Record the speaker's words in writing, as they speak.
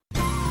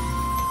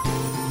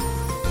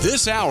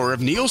This hour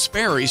of Neil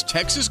Sperry's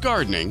Texas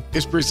Gardening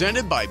is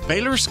presented by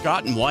Baylor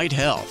Scott & White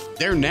Health.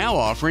 They're now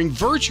offering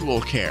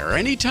virtual care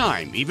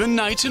anytime, even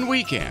nights and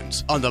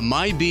weekends, on the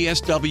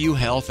MyBSW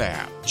Health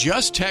app.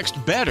 Just text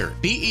BETTER,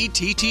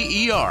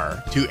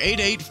 B-E-T-T-E-R, to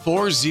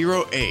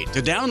 88408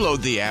 to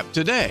download the app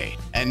today.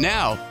 And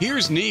now,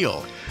 here's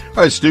Neil. All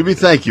right, Stubby,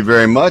 thank you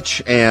very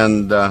much.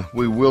 And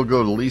we will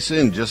go to Lisa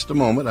in just a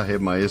moment. I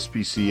have my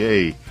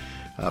SPCA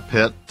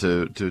pet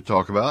to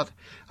talk about.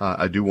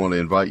 I do want to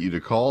invite you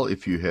to call.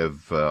 If you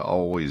have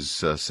always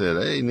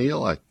said, hey,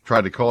 Neil, I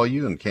tried to call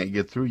you and can't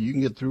get through, you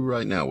can get through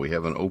right now. We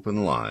have an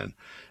open line,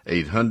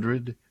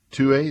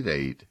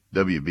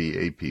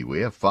 800-288-WBAP. We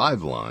have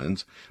 5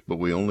 lines, but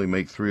we only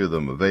make 3 of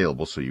them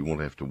available, so you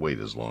won't have to wait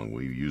as long.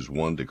 We use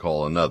one to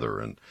call another,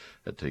 and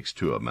that takes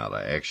 2 of them out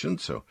of action.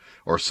 So,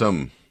 or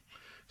something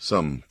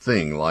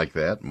like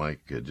that.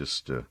 Mike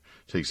just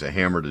takes a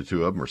hammer to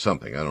 2 of them or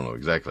something. I don't know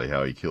exactly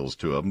how he kills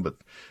 2 of them,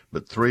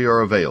 but 3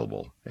 are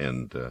available,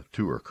 and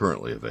 2 are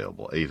currently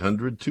available.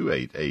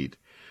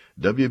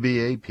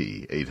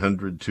 800-288-WBAP,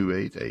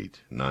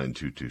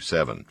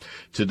 800-288-9227.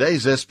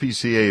 Today's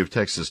SPCA of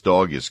Texas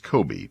dog is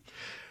Kobe.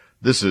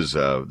 This is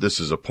a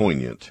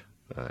poignant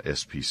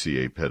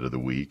SPCA Pet of the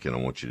Week, and I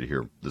want you to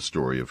hear the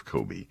story of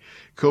Kobe.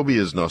 Kobe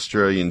is an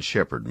Australian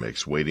Shepherd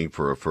mix waiting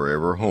for a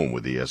forever home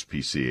with the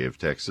SPCA of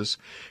Texas.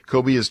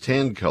 Kobe is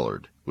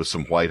tan-colored with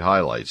some white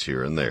highlights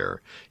here and there.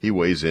 He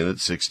weighs in at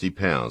 60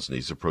 pounds, and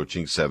he's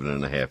approaching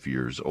 7.5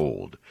 years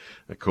old.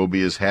 Now, Kobe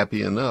is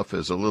happy enough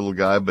as a little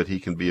guy, but he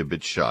can be a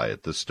bit shy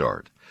at the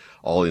start.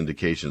 All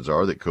indications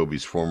are that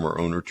Kobe's former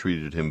owner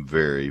treated him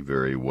very,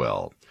 very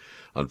well.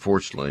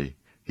 Unfortunately,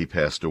 he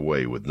passed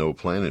away with no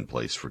plan in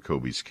place for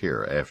Kobe's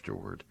care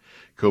afterward.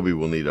 Kobe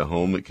will need a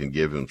home that can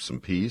give him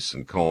some peace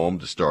and calm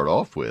to start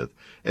off with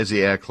as he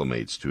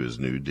acclimates to his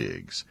new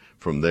digs.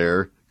 From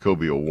there,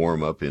 Kobe will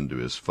warm up into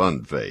his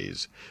fun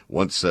phase.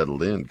 Once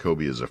settled in,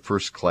 Kobe is a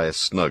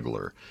first-class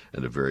snuggler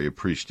and a very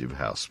appreciative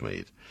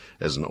housemate.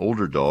 As an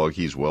older dog,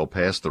 he's well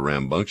past the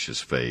rambunctious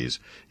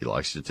phase. He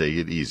likes to take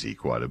it easy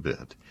quite a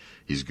bit.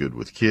 He's good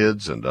with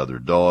kids and other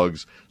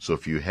dogs, so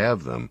if you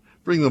have them,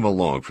 bring them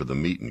along for the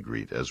meet and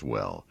greet as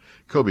well.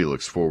 Kobe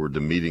looks forward to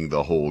meeting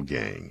the whole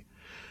gang.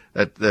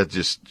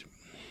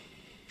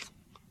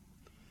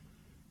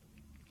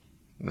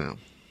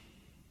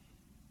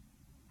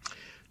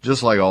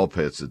 Just like all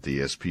pets at the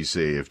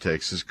SPCA of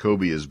Texas,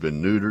 Kobe has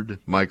been neutered,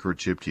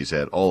 microchipped. He's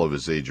had all of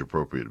his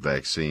age-appropriate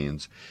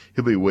vaccines.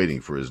 He'll be waiting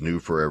for his new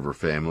forever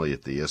family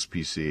at the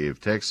SPCA of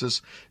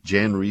Texas,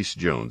 Jan Reese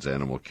Jones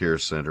Animal Care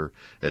Center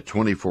at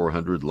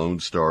 2400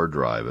 Lone Star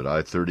Drive at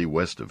I-30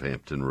 west of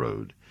Hampton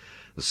Road.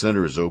 The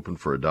center is open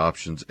for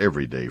adoptions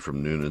every day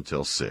from noon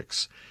until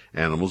 6.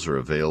 Animals are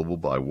available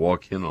by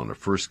walk-in on a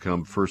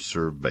first-come,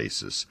 first-served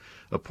basis.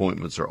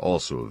 Appointments are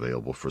also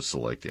available for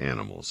select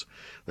animals.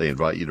 They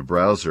invite you to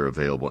browse their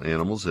available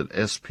animals at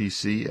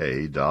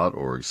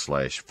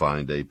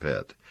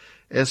spca.org/findapet.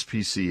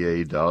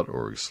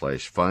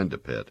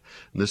 spca.org/findapet.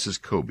 And this is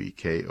Kobe,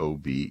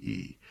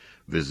 K-O-B-E.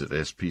 Visit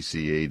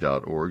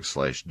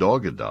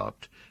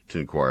spca.org/dogadopt to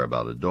inquire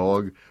about a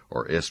dog,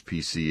 or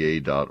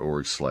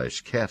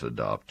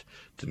spca.org/catadopt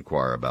to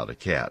inquire about a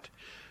cat.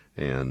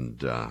 And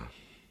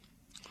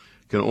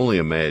can only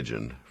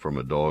imagine, from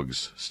a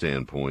dog's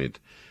standpoint,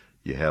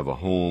 you have a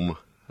home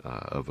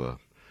of a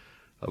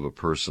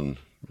person,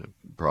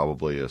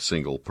 probably a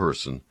single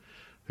person,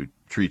 who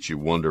treats you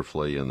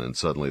wonderfully, and then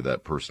suddenly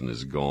that person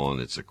is gone.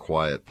 It's a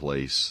quiet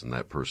place, and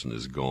that person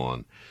is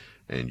gone,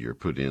 and you're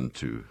put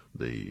into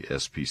the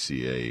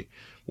SPCA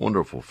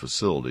wonderful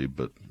facility,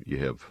 but you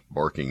have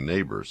barking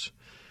neighbors,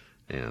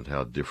 and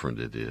how different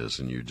it is,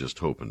 and you're just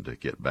hoping to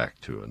get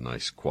back to a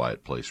nice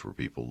quiet place where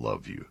people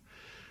love you.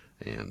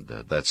 And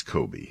that's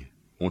Kobe.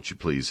 Won't you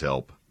please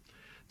help?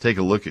 Take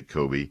a look at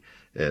Kobe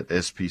at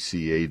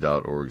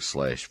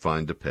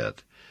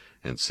spca.org/findapet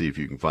and see if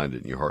you can find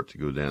it in your heart to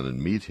go down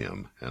and meet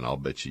him, and I'll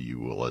bet you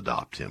will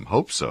adopt him.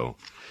 Hope so.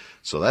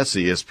 So that's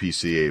the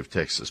SPCA of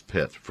Texas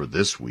Pet for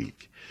this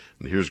week.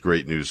 And here's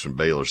great news from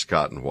Baylor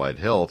Scott & White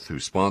Health, who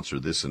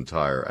sponsored this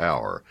entire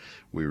hour.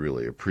 We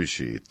really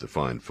appreciate the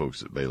fine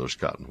folks at Baylor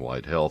Scott &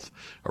 White Health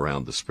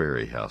around the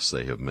Sperry House.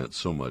 They have meant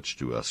so much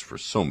to us for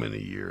so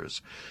many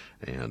years,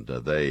 and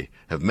they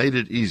have made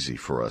it easy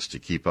for us to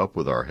keep up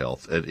with our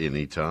health at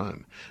any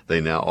time.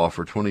 They now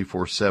offer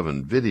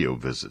 24/7 video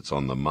visits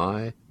on the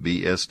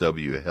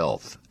MyBSW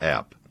Health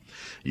app.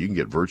 You can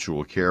get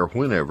virtual care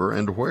whenever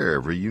and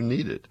wherever you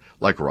need it,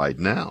 like right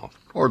now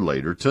or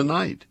later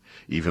tonight,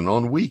 even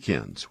on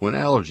weekends when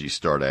allergies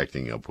start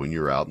acting up when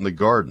you're out in the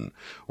garden,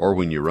 or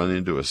when you run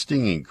into a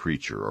stinging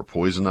creature or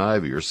poison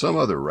ivy or some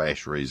other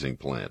rash-raising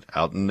plant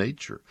out in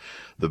nature.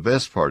 The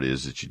best part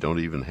is that you don't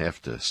even have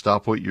to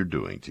stop what you're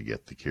doing to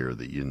get the care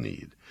that you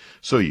need,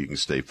 so you can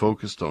stay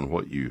focused on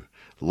what you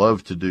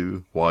love to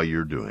do while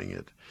you're doing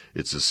it.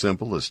 It's as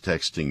simple as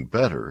texting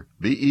BETTER,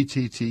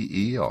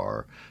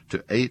 B-E-T-T-E-R,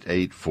 to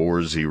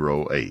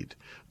 88408.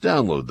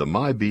 Download the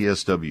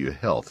MyBSW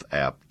Health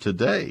app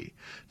today.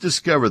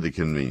 Discover the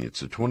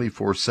convenience of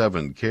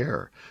 24/7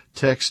 care.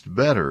 Text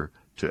BETTER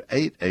to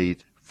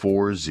 88408.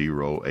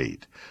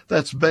 888-408.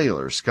 That's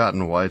Baylor Scott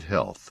and White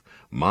Health,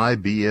 My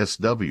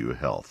BSW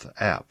Health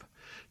app.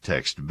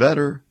 Text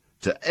BETTER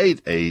to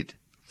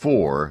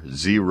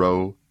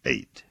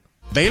 88408.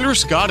 Baylor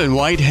Scott and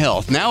White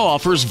Health now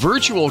offers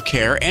virtual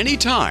care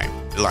anytime,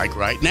 like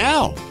right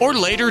now, or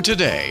later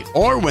today,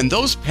 or when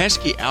those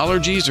pesky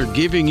allergies are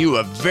giving you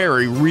a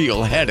very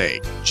real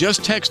headache.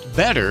 Just text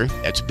BETTER,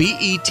 that's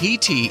BETTER,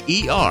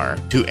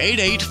 to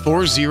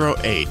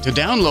 88408 to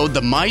download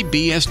the My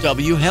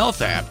BSW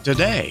Health app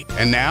today.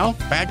 And now,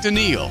 back to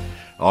Neil.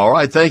 All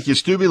right, thank you,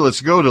 Stubby.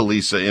 Let's go to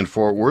Lisa in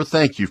Fort Worth.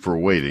 Thank you for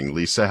waiting.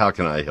 Lisa, how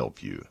can I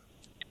help you?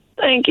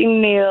 Thank you,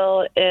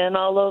 Neil. And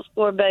all those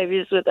poor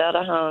babies without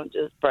a home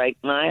just break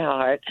my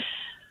heart.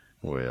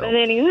 Well, but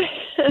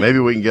anyway.Maybe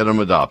we can get them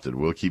adopted.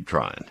 We'll keep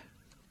trying.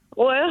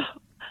 Well,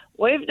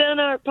 we've done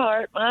our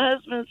part. My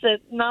husband said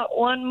not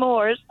one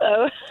more,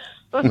 so.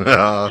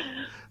 I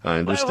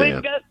understand. Well,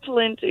 we've got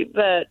plenty,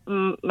 but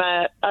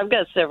I've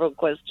got several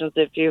questions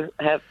if you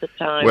have the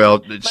time.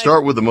 Well,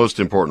 start with the most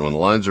important one. The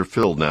lines are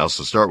filled now,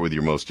 so start with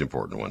your most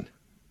important one.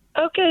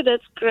 Okay,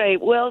 that's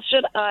great. Well, is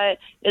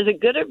it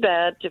good or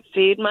bad to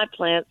feed my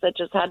plants, such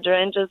as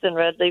hydrangeas and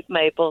red leaf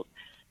maples,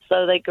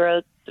 so they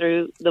grow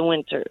through the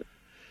winter?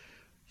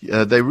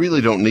 They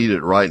really don't need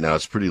it right now.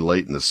 It's pretty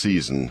late in the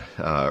season.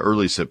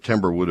 Early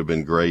September would have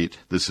been great.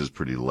 This is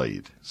pretty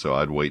late, so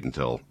I'd wait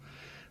until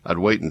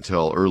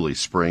early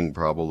spring,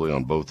 probably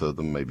on both of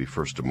them, maybe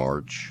 1st of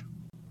March.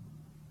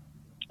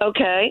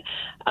 Okay.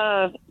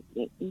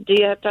 Do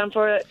you have time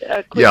for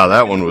a quick? Yeah,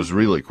 that one was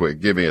really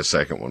quick. Give me a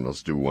second one.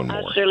 Let's do one more.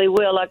 I surely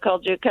will. I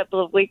called you a couple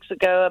of weeks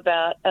ago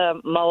about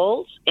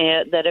moles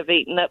that have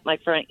eaten up my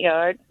front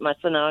yard, my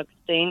St.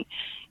 Augustine.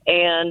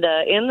 And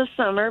in the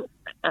summer,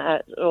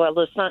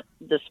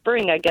 the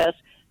spring, I guess,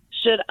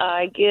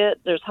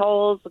 there's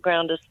holes, the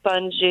ground is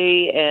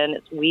spongy, and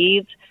it's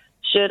weeds.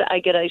 Should I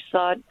get a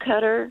sod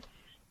cutter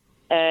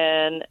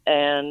and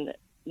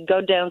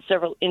go down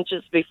several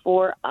inches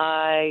before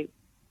I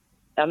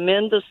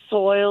amend the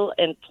soil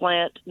and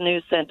plant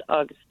new St.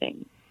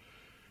 Augustine?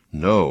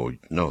 No,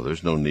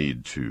 there's no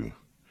need to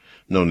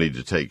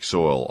take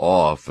soil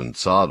off and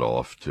sod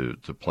off to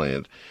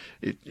plant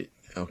it.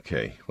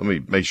 Okay, let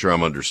me make sure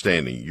I'm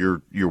understanding.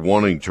 You're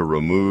wanting to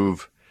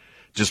remove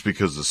just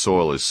because the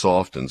soil is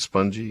soft and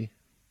spongy?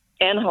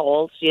 And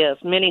holes, yes,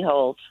 many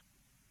holes.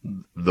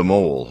 The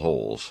mole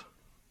holes.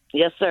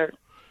 Yes, sir.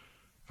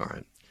 All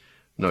right.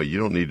 No, you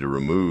don't need to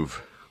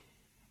remove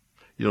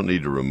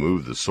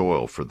the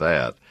soil for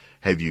that.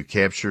 Have you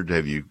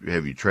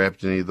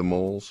trapped any of the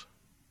moles?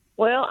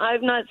 Well,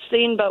 I've not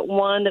seen but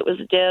one that was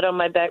dead on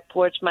my back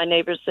porch. My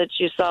neighbor said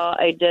she saw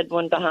a dead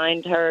one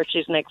behind her.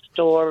 She's next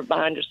door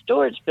behind her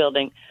storage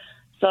building.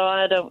 So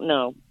I don't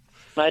know.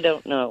 All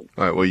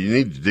right. Well, you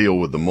need to deal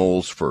with the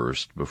moles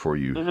first before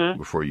you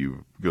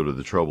go to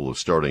the trouble of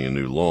starting a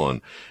new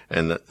lawn.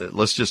 And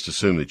let's just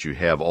assume that you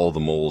have all the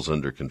moles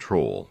under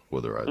control.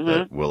 Whether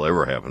that will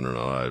ever happen or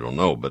not, I don't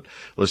know. But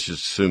let's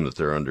just assume that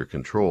they're under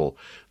control.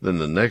 Then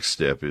the next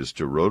step is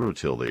to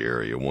rototill the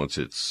area once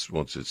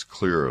it's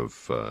clear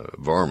of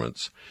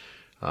varmints,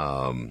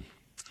 and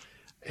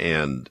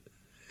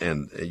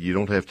you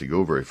don't have to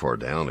go very far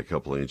down, a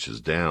couple of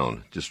inches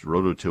down. Just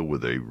rototill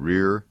with a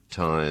rear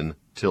tine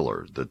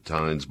tiller that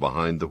tines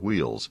behind the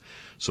wheels,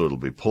 so it'll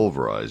be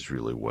pulverized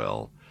really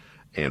well,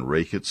 and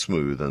rake it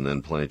smooth and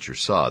then plant your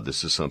sod.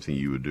 This is something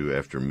you would do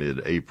after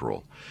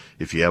mid-April.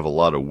 If you have a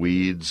lot of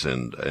weeds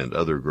and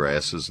other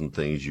grasses and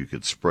things, you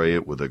could spray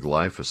it with a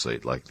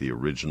glyphosate like the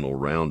original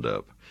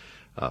Roundup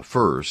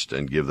first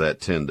and give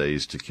that 10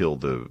 days to kill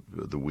the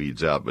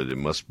weeds out, but it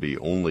must be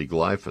only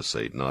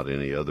glyphosate, not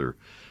any other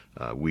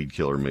weed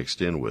killer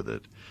mixed in with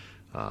it.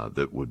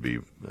 That would be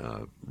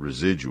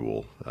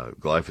residual.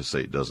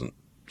 Glyphosate doesn't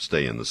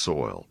stay in the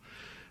soil,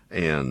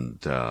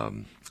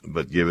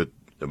 but give it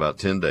about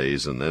 10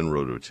 days and then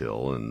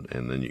rototill,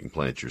 and then you can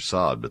plant your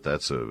sod. But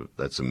that's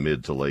a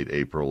mid to late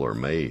April or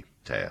May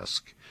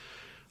task.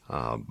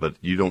 But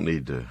you don't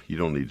need to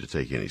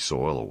take any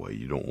soil away.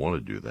 You don't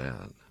want to do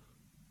that.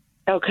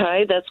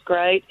 Okay, that's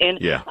great. And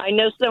yeah. I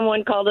know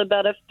someone called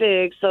about a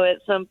fig, so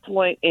at some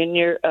point in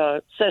your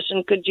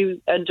session, could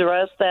you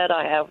address that?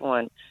 I have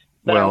one.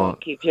 But I won't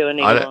keep you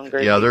any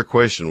longer. Yeah, their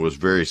question was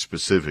very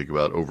specific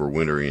about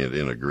overwintering it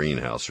in a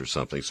greenhouse or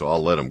something, so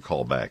I'll let them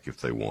call back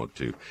if they want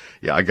to.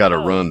 Yeah, I got to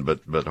run,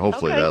 but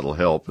hopefully that'll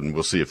help, and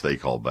we'll see if they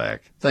call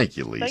back. Thank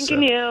you, Lisa. Thank you,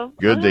 Neil.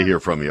 Good to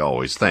hear from you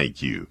always.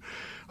 Thank you.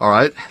 All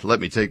right,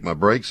 let me take my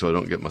break so I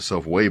don't get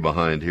myself way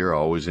behind here. I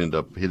always end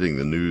up hitting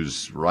the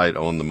news right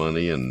on the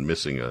money and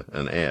missing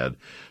an ad.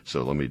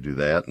 So let me do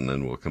that, and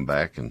then we'll come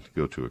back and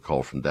go to a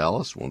call from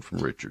Dallas, one from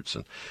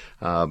Richardson.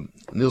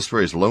 Neil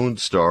Sperry's Lone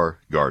Star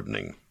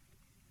Gardening.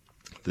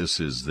 This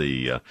is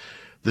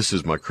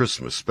my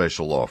Christmas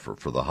special offer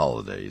for the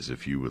holidays.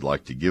 If you would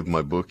like to give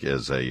my book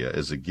as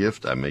a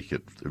gift, I make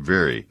it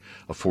very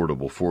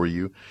affordable for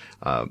you.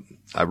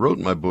 I wrote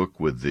my book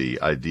with the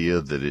idea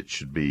that it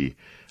should be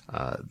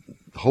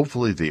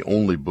hopefully the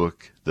only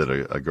book that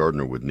a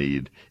gardener would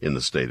need in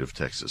the state of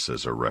Texas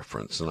as a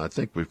reference. And I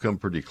think we've come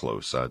pretty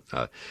close.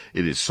 It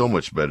is so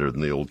much better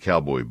than the old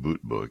cowboy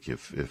boot book.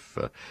 If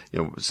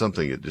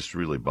something that just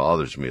really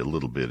bothers me a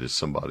little bit is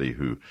somebody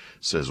who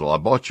says, well, I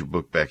bought your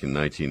book back in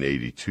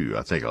 1982.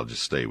 I think I'll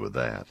just stay with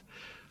that.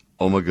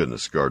 Oh my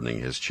goodness,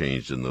 gardening has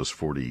changed in those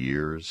 40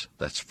 years.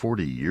 That's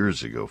 40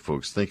 years ago,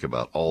 folks. Think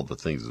about all the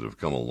things that have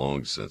come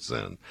along since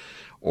then.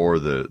 Or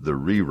the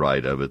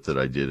rewrite of it that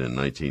I did in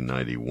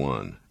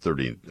 1991,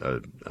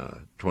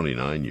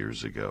 29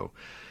 years ago.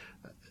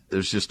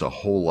 There's just a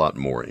whole lot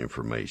more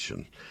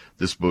information.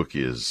 This book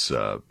has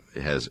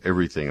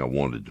everything I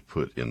wanted to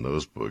put in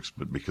those books,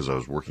 but because I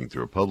was working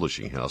through a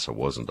publishing house, I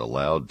wasn't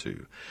allowed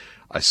to.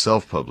 I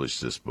self-published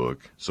this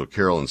book, so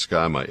Carolyn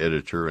Sky, my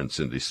editor, and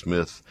Cindy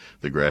Smith,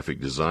 the graphic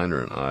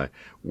designer, and I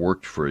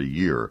worked for a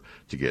year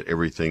to get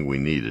everything we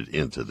needed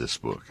into this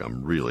book.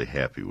 I'm really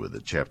happy with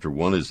it. Chapter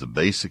 1 is the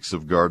basics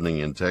of gardening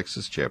in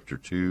Texas. Chapter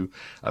 2,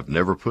 I've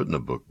never put in a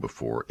book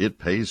before. It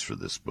pays for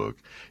this book.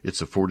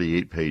 It's a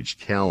 48-page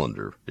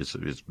calendar. It's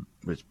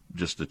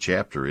just a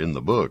chapter in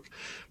the book,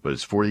 but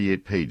it's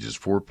 48 pages,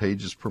 4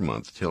 pages per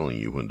month, telling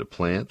you when to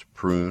plant,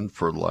 prune,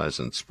 fertilize,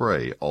 and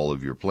spray all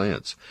of your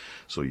plants.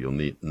 So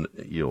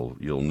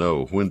you'll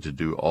know when to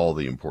do all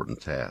the important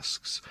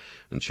tasks.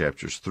 And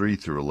chapters 3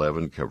 through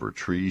 11 cover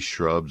trees,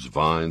 shrubs,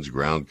 vines,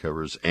 ground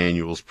covers,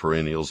 annuals,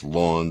 perennials,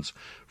 lawns,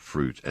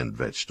 fruit, and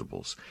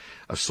vegetables.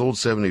 I've sold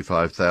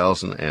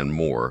 75,000 and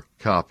more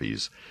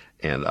copies,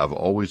 and I've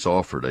always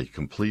offered a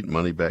complete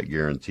money-back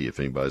guarantee. If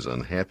anybody's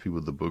unhappy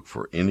with the book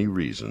for any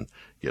reason,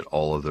 get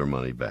all of their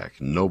money back.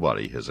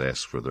 Nobody has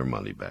asked for their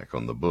money back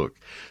on the book.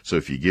 So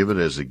if you give it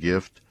as a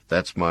gift,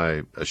 that's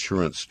my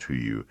assurance to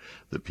you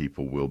that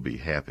people will be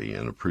happy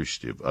and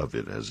appreciative of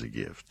it as a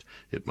gift.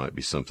 It might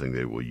be something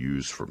they will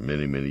use for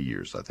many, many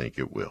years. I think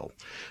it will.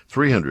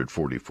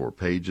 344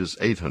 pages,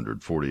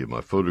 840 of my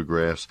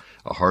photographs,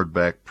 a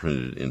hardback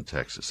printed in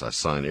Texas. I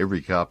sign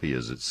every copy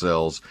as it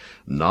sells,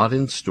 not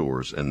in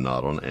stores and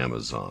not on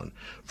Amazon.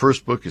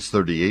 First book is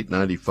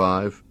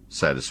 $38.95.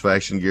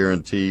 Satisfaction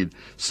guaranteed.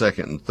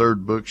 Second and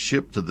third books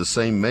shipped to the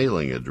same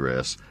mailing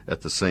address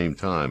at the same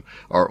time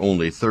are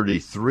only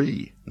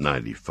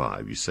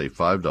 $33.95. You save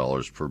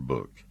 $5 per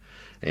book.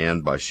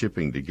 And by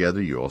shipping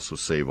together, you also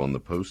save on the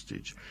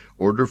postage.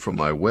 Order from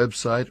my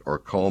website or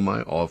call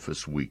my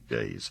office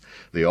weekdays.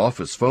 The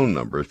office phone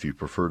number, if you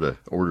prefer to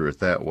order it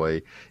that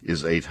way,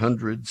 is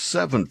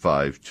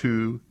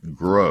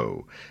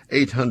 800-752-GROW.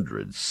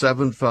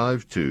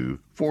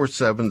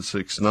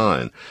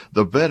 800-752-4769.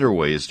 The better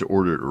way is to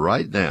order it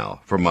right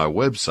now from my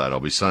website. I'll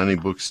be signing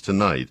books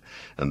tonight,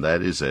 and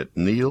that is at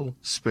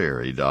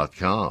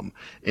neilsperry.com.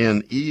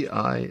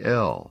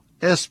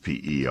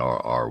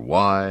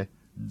 NeilSperry.com.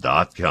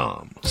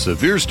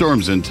 Severe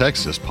storms in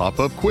Texas pop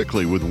up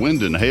quickly with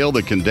wind and hail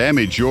that can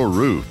damage your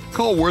roof.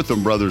 Call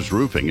Wortham Brothers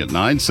Roofing at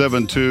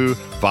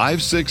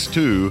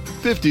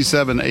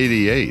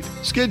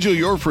 972-562-5788. Schedule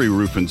your free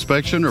roof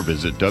inspection or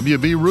visit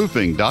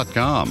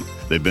wbroofing.com.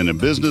 They've been in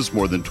business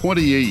more than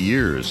 28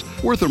 years.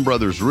 Wortham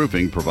Brothers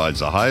Roofing provides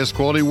the highest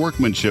quality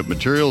workmanship,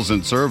 materials,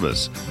 and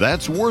service.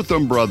 That's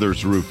Wortham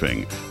Brothers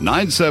Roofing,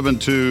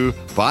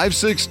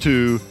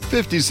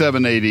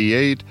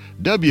 972-562-5788,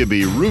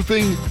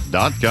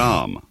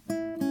 wbroofing.com.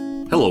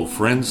 Hello,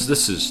 friends.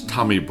 This is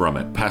Tommy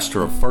Brummett,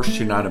 pastor of First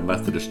United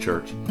Methodist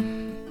Church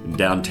in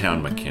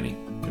downtown McKinney,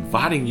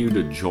 inviting you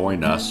to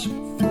join us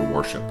for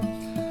worship.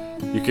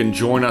 You can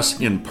join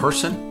us in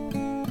person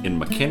in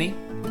McKinney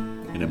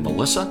and in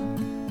Melissa,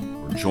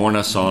 or join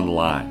us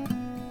online.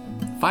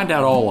 Find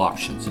out all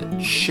options at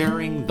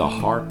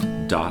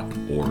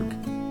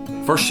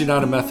sharingtheheart.org. First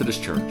United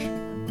Methodist Church,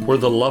 where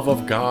the love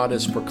of God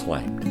is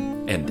proclaimed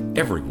and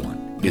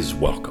everyone is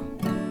welcome.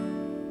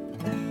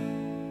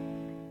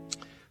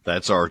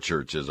 That's our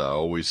church, as I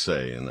always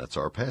say, and that's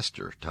our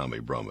pastor, Tommy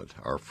Brummett,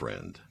 our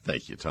friend.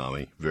 Thank you,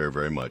 Tommy, very,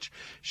 very much.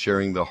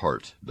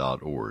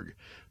 sharingtheheart.org.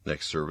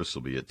 Next service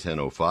will be at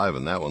 10:05,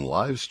 and that one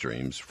live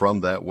streams from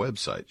that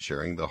website,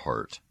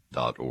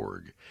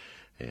 sharingtheheart.org,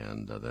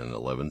 and then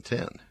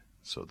 11:10.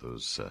 So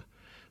those are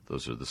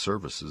the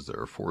services.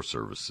 There are 4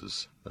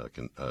 services,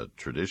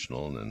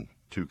 traditional and then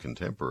 2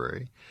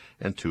 contemporary,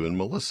 and 2 in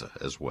Melissa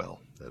as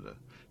well, at a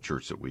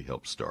church that we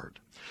helped start.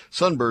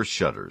 Sunburst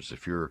Shutters.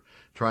 If you're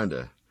trying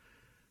to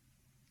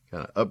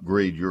kind of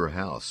upgrade your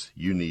house,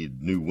 you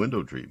need new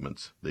window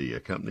treatments, the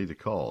company to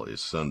call is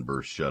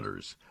Sunburst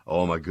Shutters.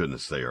 Oh my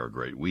goodness, they are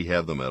great. We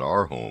have them at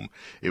our home.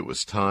 It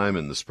was time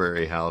in the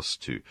Sperry house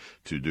to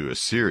do a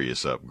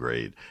serious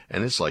upgrade,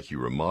 and it's like you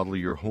remodel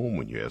your home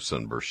when you have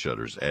Sunburst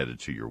Shutters added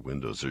to your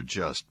windows. They're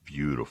just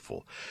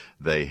beautiful.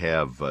 They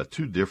have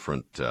 2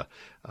 different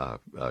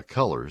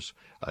colors,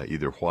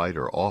 either white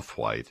or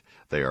off-white.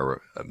 They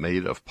are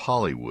made of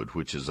polywood,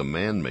 which is a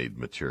man-made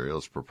material.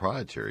 It's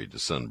proprietary to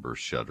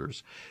Sunburst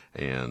shutters,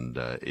 and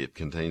it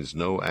contains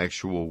no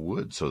actual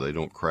wood, so they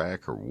don't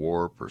crack or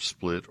warp or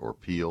split or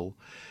peel.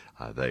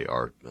 They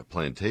are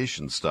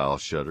plantation-style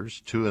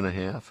shutters,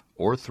 2.5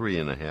 or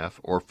 3.5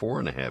 or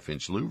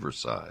 4.5-inch louver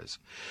size.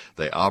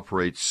 They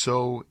operate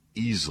so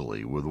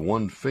easily with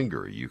one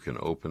finger you can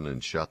open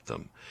and shut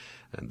them.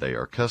 And they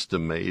are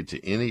custom made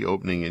to any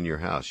opening in your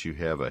house. You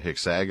have a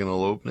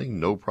hexagonal opening,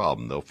 no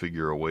problem. They'll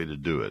figure a way to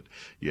do it.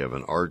 You have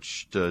an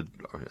arched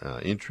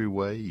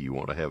entryway. You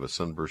want to have a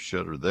Sunburst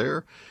shutter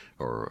there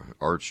or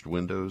arched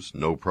windows,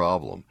 no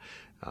problem.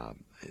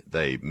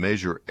 They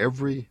measure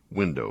every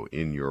window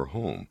in your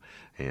home.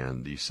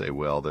 And you say,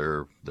 well,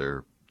 they're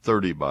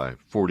 30 by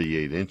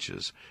 48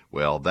 inches.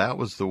 Well, that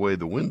was the way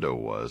the window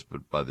was,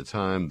 but by the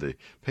time the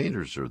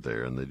painters are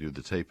there and they do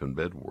the tape and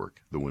bed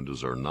work, the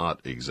windows are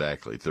not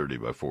exactly 30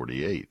 by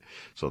 48.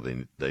 So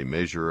they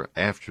measure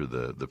after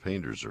the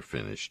painters are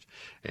finished,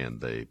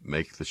 and they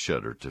make the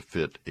shutter to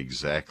fit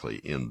exactly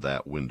in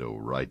that window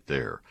right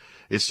there.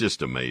 It's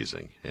just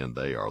amazing. And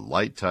they are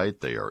light tight,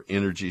 they are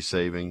energy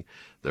saving,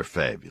 they're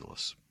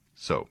fabulous.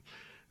 So,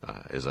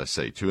 as I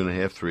say,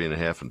 2.5,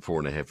 3.5, and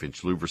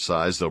 4.5-inch louver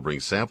size. They'll bring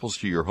samples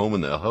to your home,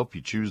 and they'll help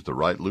you choose the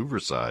right louver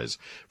size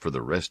for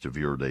the rest of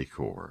your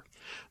decor.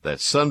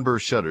 That's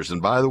Sunburst Shutters. And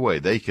by the way,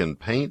 they can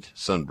paint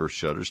Sunburst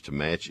Shutters to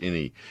match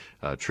any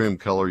trim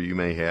color you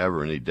may have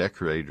or any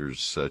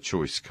decorator's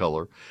choice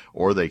color,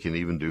 or they can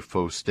even do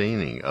faux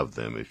staining of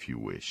them if you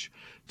wish.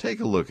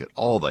 Take a look at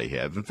all they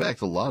have. In fact,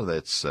 a lot of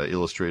that's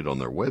illustrated on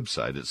their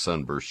website at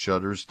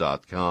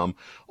sunburstshutters.com,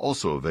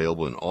 also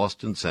available in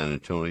Austin, San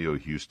Antonio,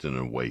 Houston,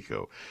 and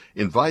Waco.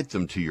 Invite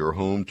them to your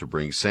home to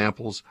bring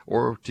samples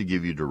or to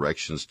give you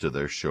directions to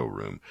their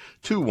showroom.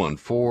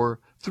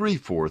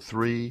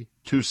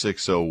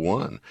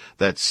 214-343-2601.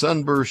 That's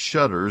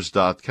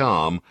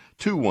sunburstshutters.com,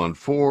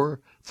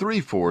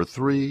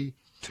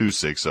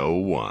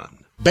 214-343-2601.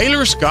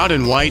 Baylor Scott &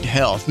 White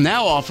Health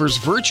now offers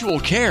virtual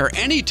care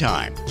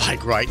anytime,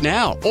 like right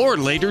now or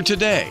later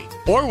today,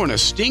 or when a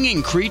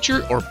stinging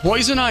creature or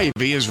poison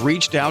ivy has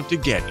reached out to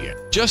get you.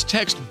 Just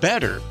text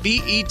BETTER,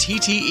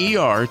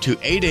 BETTER, to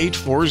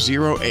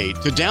 88408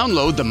 to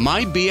download the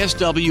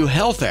MyBSW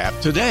Health app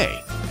today.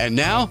 And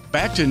now,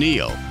 back to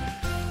Neil.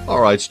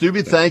 All right,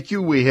 Stubby, thank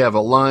you. We have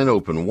one line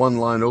open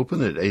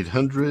at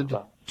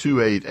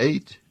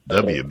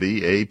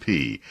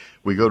 800-288-WBAP.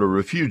 We go to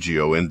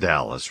Refugio in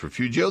Dallas.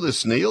 Refugio, this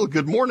is Neil.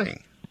 Good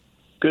morning.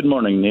 Good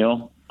morning,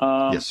 Neil.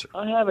 Yes, sir.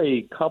 I have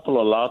a couple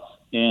of lots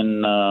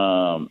in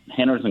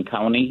Henderson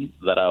County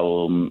that I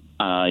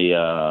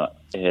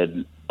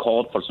had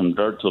called for some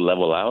dirt to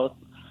level out.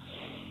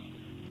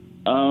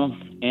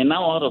 And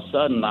now all of a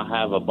sudden I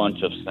have a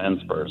bunch of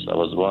sand spurs. I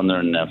was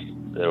wondering if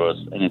there was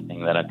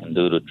anything that I can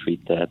do to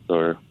treat that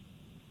or...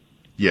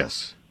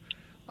 Yes.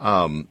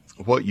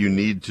 What you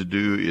need to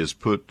do is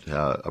put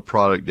a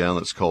product down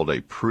that's called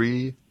a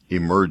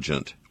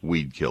pre-emergent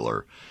weed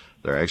killer.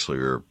 There actually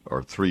are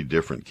three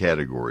different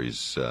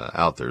categories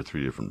out there,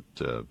 three different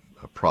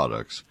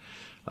products.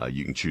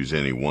 You can choose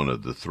any one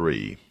of the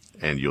three,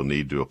 and you'll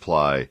need to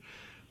apply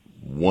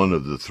one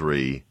of the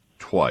three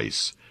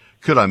twice.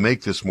 Could I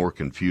make this more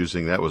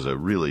confusing? That was a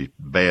really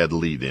bad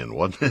lead-in,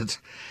 wasn't it?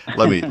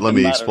 Let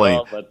me explain.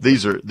 All, but...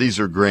 These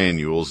are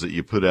granules that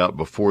you put out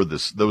before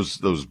this.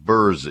 Those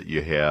burrs that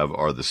you have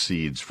are the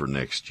seeds for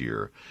next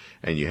year,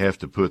 and you have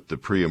to put the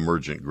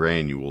pre-emergent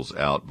granules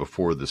out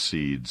before the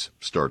seeds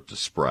start to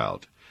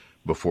sprout,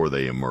 before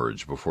they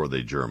emerge, before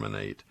they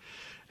germinate.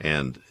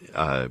 And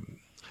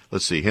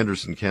let's see,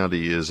 Henderson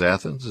County is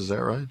Athens. Is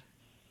that right?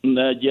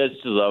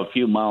 Just a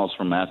few miles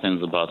from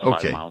Athens, about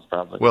 5 miles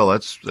probably. Well,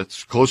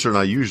 that's closer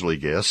than I usually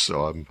guess,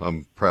 so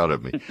I'm proud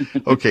of me.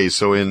 Okay,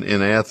 so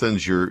in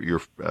Athens,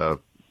 your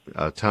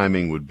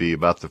timing would be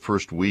about the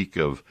first week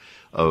of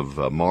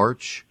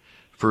March,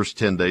 first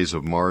 10 days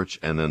of March,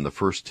 and then the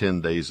first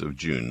 10 days of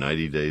June,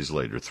 90 days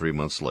later, 3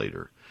 months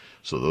later.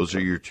 So those are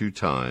your two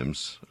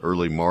times,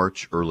 early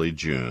March, early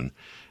June.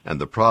 And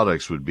the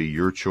products would be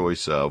your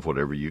choice of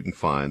whatever you can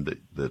find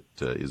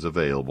that is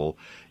available,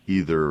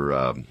 either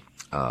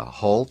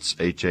Halts,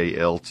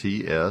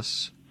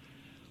 Halts,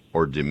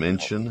 or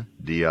Dimension,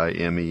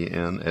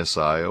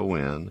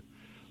 Dimension,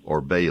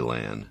 or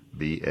Balan,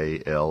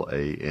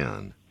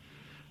 Balan.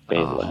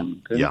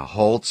 Balan. Yeah,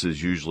 Halts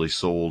is usually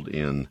sold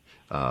in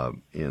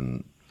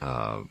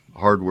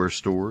hardware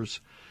stores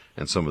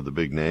and some of the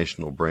big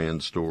national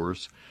brand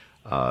stores.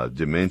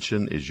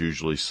 Dimension is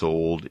usually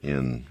sold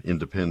in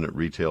independent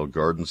retail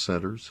garden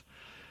centers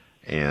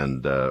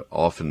and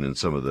often in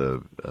some of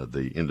the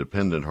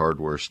independent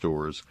hardware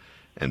stores.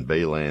 And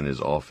Balan is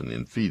often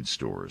in feed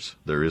stores.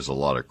 There is a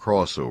lot of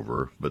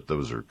crossover, but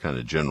those are kind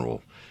of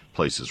general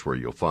places where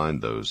you'll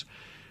find those.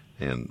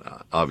 And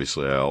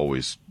obviously, I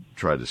always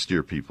try to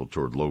steer people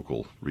toward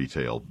local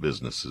retail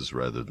businesses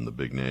rather than the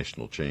big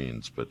national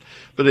chains. But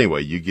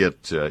anyway, you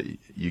get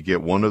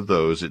one of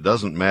those. It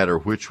doesn't matter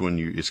which one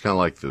it's kind of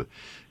like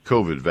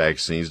COVID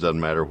vaccines. Doesn't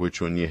matter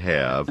which one you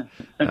have.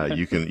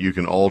 You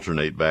can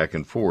alternate back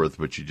and forth,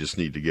 but you just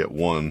need to get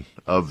one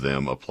of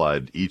them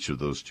applied each of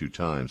those 2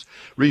 times.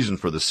 Reason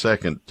for the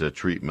second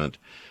treatment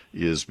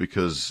is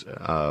because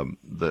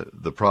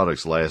the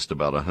products last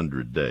about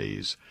 100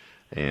 days.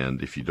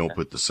 And if you don't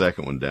put the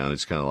second one down,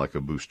 it's kind of like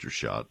a booster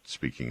shot.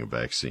 Speaking of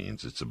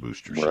vaccines, it's a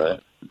booster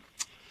shot.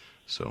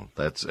 So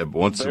that's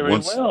once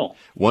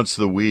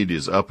the weed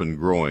is up and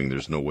growing,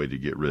 there's no way to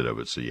get rid of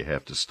it. So you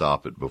have to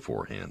stop it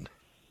beforehand.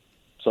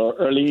 So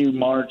early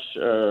March,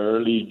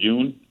 early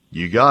June.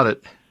 You got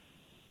it.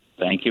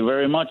 Thank you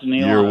very much,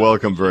 Neil. You're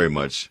welcome very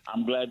much.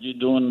 I'm glad you're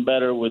doing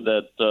better with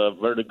that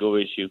vertigo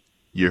issue.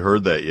 You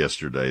heard that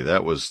yesterday.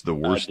 That was the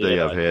worst day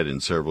I've had in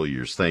several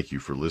years. Thank you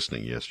for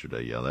listening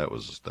yesterday. Yeah, that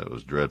was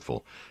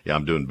dreadful. Yeah,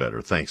 I'm doing better.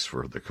 Thanks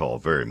for the call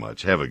very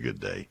much. Have a good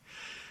day.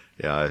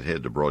 Yeah, I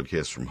had to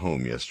broadcast from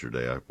home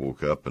yesterday. I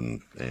woke up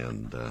and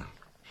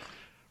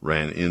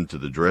ran into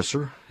the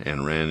dresser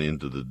and ran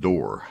into the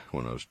door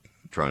when I was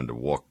trying to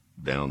walk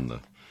down the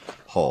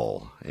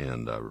hall,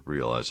 and I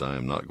realized I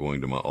am not going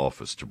to my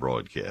office to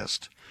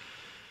broadcast.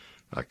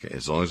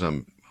 As long as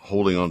I'm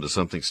holding on to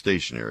something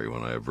stationary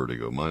when I have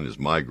vertigo. Mine is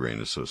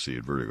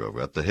migraine-associated vertigo. I've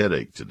got the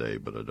headache today,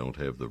 but I don't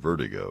have the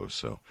vertigo,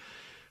 so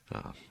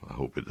I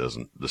hope it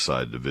doesn't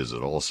decide to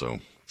visit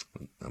also.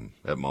 I'm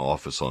at my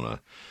office on a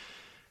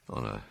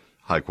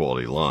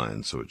high-quality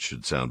line, so it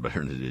should sound better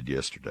than it did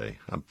yesterday.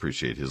 I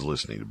appreciate his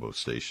listening to both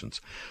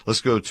stations.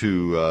 Let's go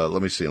to,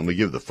 let me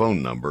give the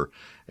phone number.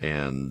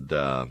 And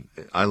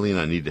Eileen,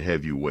 I need to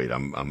have you wait.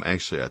 I'm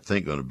actually, I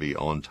think, going to be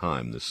on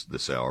time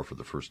this hour for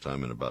the first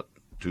time in about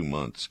 2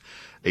 months.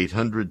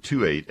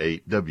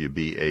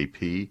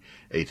 800-288-WBAP,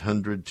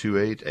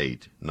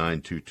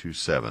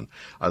 800-288-9227.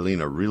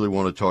 Eileen, I really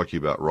want to talk to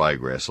you about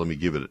ryegrass. Let me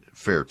give it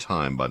fair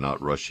time by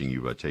not rushing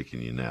you, by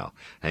taking you now.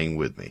 Hang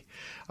with me.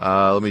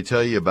 Let me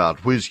tell you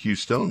about Whiz-Q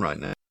Stone right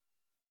now.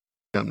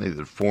 Company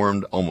that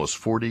formed almost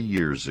 40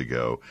 years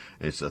ago.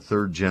 It's a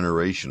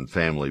third-generation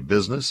family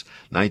business,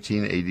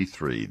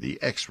 1983. The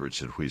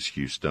experts at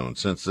Whiz-Q Stone.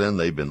 Since then,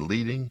 they've been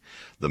leading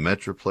the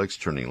Metroplex,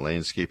 turning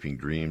landscaping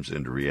dreams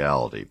into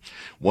reality.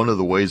 One of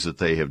the ways that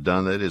they have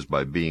done that is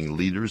by being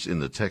leaders in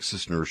the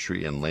Texas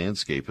Nursery and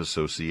Landscape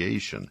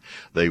Association.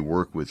 They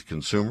work with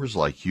consumers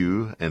like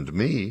you and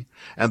me,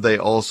 and they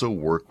also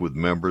work with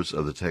members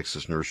of the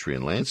Texas Nursery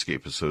and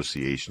Landscape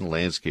Association,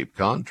 landscape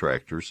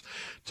contractors,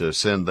 to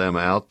send them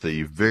out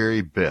the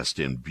very best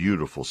in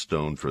beautiful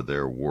stone for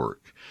their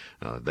work.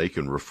 They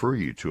can refer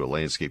you to a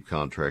landscape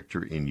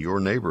contractor in your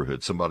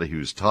neighborhood, somebody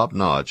who's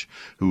top-notch,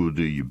 who will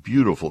do you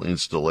beautiful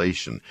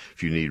installation.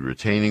 If you need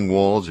retaining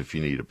walls, if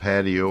you need a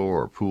patio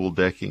or pool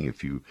decking,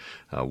 if you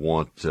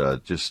want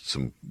just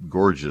some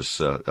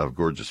gorgeous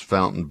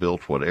fountain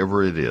built,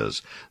 whatever it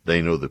is, they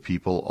know the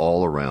people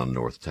all around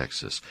North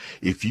Texas.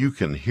 If you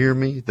can hear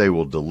me, they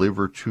will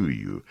deliver to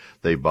you.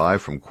 They buy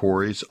from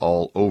quarries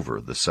all over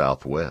the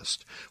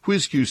Southwest.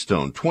 Whiz-Q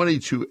Stone,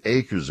 22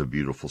 acres of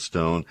beautiful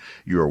stone.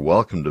 You are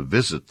welcome to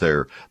visit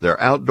their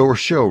outdoor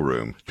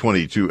showroom,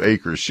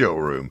 22-acre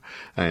showroom,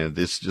 and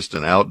it's just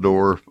an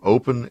outdoor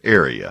open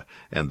area,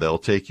 and they'll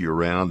take you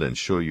around and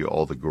show you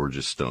all the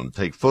gorgeous stone.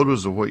 Take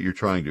photos of what you're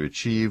trying to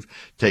achieve,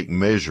 take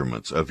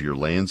measurements of your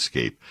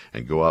landscape,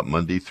 and go out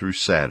Monday through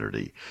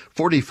Saturday.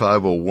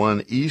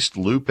 4501 East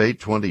Loop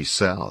 820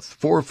 South,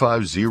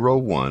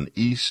 4501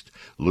 East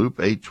Loop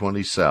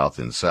 820 South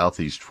in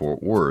Southeast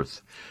Fort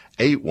Worth,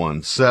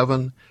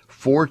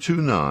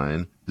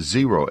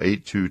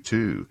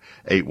 817-429-0822,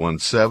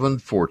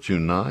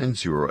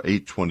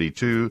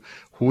 817-429-0822,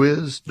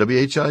 Whiz-Q.com.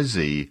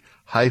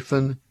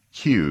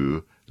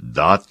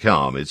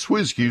 It's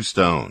Whiz-Q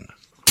Stone.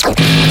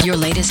 Your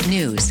latest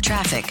news,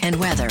 traffic, and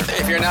weather.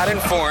 If you're not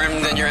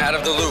informed, then you're out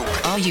of the loop.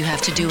 All you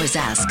have to do is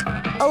ask.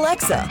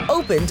 Alexa,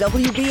 open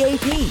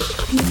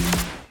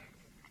WBAP.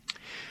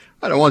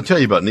 I want to tell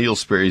you about Neil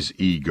Sperry's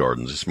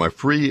eGardens. It's my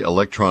free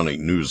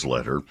electronic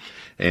newsletter,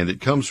 and it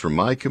comes from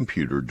my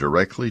computer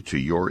directly to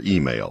your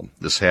email.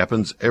 This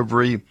happens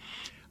every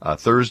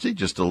Thursday,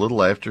 just a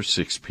little after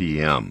 6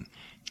 p.m.,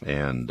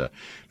 and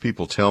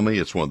people tell me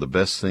it's one of the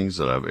best things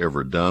that I've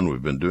ever done.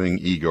 We've been doing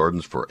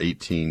eGardens for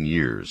 18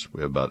 years.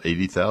 We have about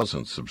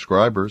 80,000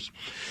 subscribers.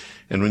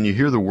 And when you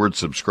hear the word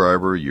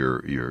subscriber,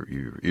 your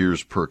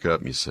ears perk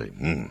up and you say,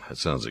 that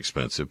sounds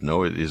expensive.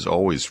 No, it is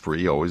always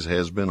free, always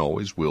has been,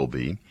 always will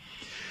be.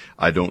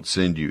 I don't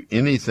send you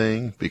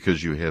anything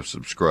because you have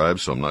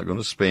subscribed, so I'm not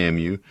going to spam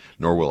you,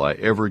 nor will I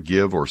ever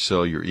give or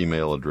sell your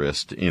email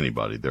address to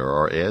anybody. There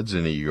are ads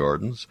in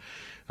eGardens,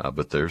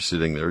 but they're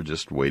sitting there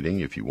just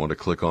waiting. If you want to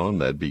click on them,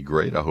 that'd be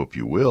great. I hope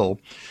you will,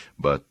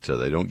 but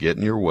they don't get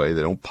in your way.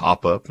 They don't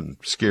pop up and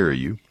scare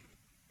you.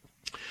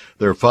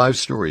 There are 5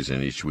 stories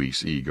in each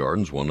week's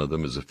eGardens. One of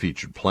them is a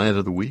featured plant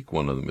of the week.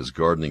 One of them is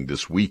gardening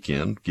this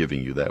weekend,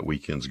 giving you that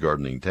weekend's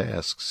gardening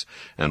tasks.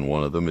 And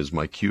one of them is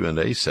my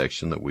Q&A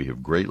section that we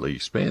have greatly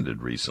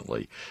expanded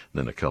recently.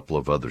 Then a couple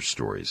of other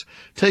stories.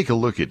 Take a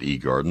look at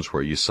eGardens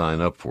where you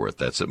sign up for it.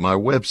 That's at my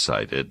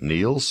website at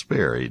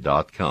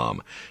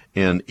neilsperry.com.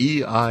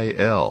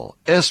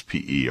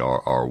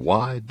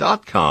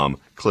 NEILSPERRY.com.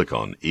 Click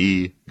on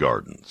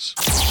eGardens.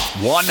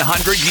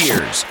 100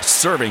 years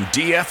serving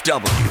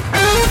DFW.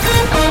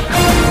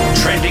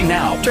 Trending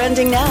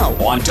now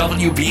on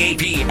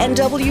WBAP and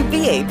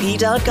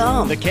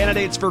WBAP.com. The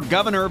candidates for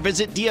governor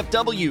visit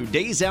DFW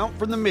days out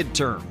from the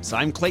midterms.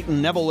 I'm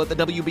Clayton Neville at the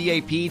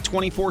WBAP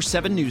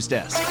 24/7 News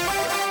Desk.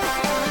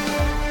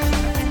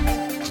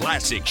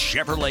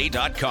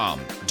 ClassicChevrolet.com.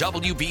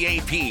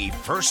 WBAP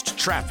First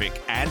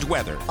Traffic and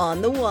Weather.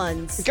 On the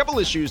ones. A couple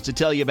issues to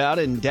tell you about.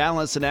 In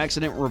Dallas, an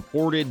accident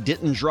reported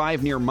Denton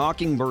Drive near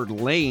Mockingbird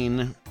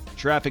Lane.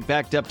 Traffic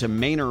backed up to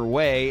Manor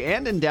Way.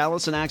 And in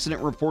Dallas, an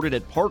accident reported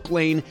at Park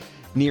Lane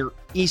near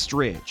East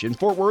Ridge. In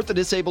Fort Worth, a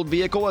disabled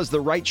vehicle has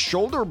the right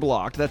shoulder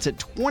blocked. That's at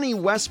 20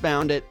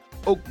 westbound at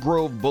Oak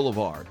Grove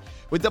Boulevard.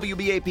 With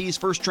WBAP's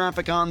First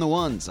Traffic on the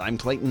ones, I'm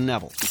Clayton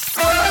Neville.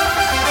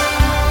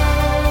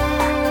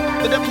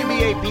 The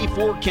WBAP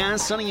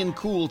forecast, sunny and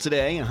cool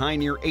today, a high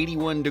near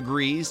 81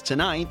 degrees.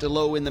 Tonight, a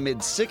low in the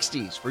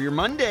mid-60s. For your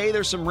Monday,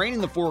 there's some rain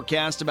in the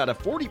forecast, about a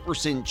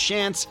 40%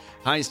 chance.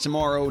 Highs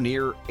tomorrow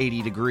near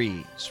 80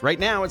 degrees. Right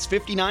now, it's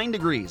 59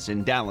 degrees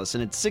in Dallas,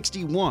 and it's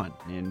 61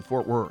 in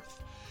Fort Worth.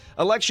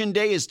 Election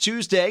day is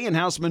Tuesday, and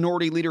House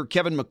Minority Leader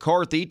Kevin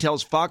McCarthy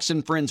tells Fox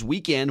and Friends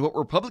Weekend what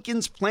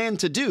Republicans plan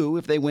to do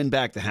if they win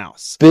back the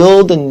House.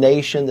 Build a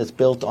nation that's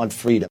built on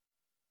freedom.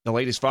 The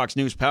latest Fox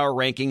News Power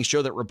rankings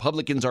show that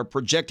Republicans are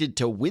projected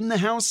to win the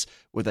House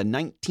with a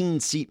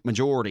 19-seat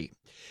majority.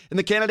 And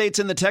the candidates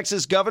in the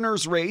Texas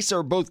governor's race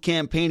are both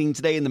campaigning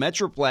today in the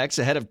Metroplex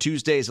ahead of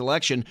Tuesday's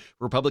election.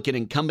 Republican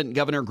incumbent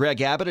Governor Greg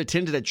Abbott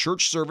attended a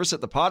church service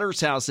at the Potter's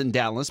House in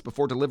Dallas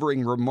before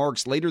delivering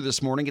remarks later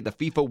this morning at the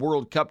FIFA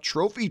World Cup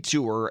Trophy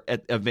Tour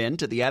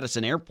event at the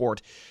Addison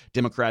Airport.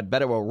 Democrat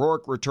Beto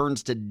O'Rourke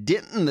returns to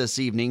Denton this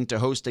evening to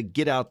host a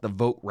Get Out the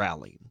Vote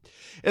rally.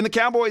 And the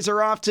Cowboys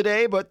are off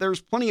today, but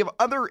there's plenty of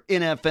other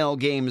NFL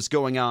games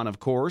going on, of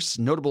course.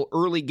 Notable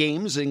early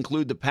games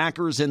include the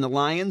Packers and the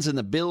Lions and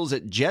the Bills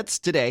at Jets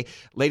today.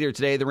 Later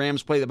today, the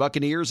Rams play the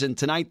Buccaneers, and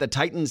tonight the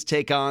Titans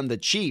take on the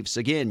Chiefs.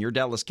 Again, your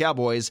Dallas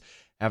Cowboys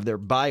have their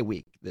bye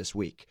week this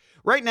week.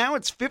 Right now,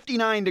 it's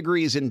 59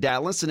 degrees in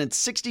Dallas, and it's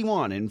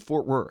 61 in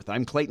Fort Worth.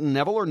 I'm Clayton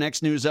Neville. Our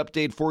next news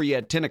update for you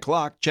at 10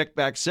 o'clock. Check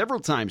back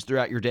several times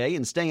throughout your day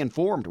and stay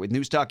informed with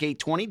News Talk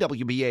 820,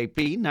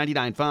 WBAP,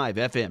 99.5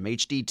 FM,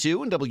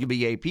 HD2, and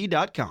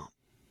WBAP.com.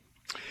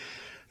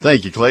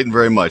 Thank you, Clayton,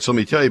 very much. Let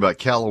me tell you about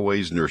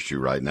Callaway's Nursery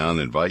right now and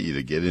invite you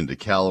to get into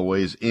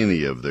Callaway's,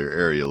 any of their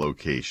area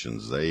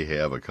locations. They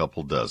have a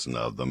couple dozen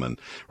of them, and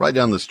right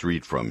down the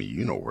street from you,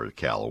 you know where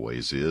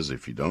Callaway's is.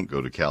 If you don't, go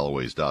to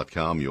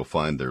Callaways.com. You'll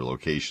find their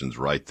locations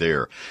right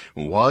there.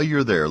 And while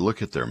you're there,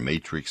 look at their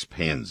matrix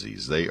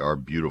pansies. They are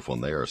beautiful,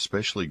 and they are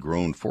specially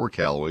grown for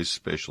Callaway's,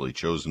 specially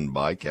chosen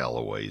by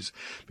Callaway's,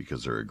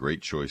 because they're a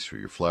great choice for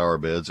your flower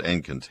beds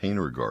and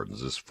container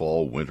gardens this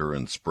fall, winter,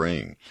 and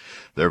spring.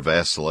 Their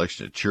vast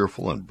selection of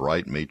cheerful and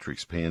bright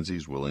matrix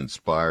pansies will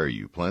inspire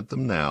you. Plant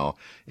them now.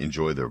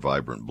 Enjoy their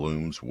vibrant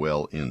blooms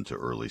well into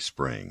early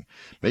spring.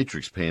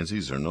 Matrix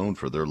pansies are known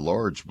for their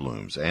large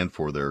blooms and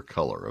for their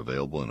color.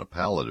 Available in a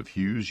palette of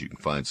hues, you can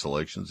find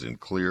selections in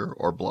clear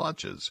or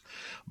blotches.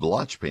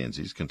 Blotch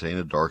pansies contain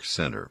a dark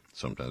center,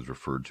 sometimes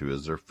referred to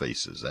as their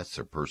faces. That's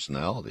their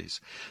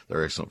personalities.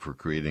 They're excellent for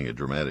creating a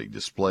dramatic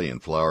display in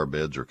flower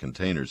beds or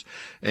containers.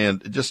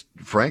 And just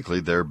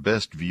frankly, they're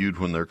best viewed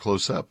when they're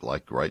close up,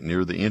 like right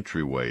near the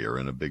entryway or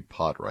in a big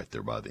pot right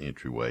there by the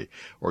entryway,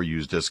 or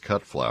used as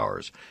cut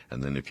flowers.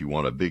 And then if you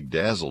want a big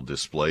dazzle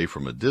display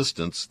from a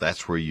distance,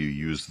 that's where you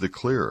use the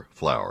clear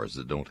flowers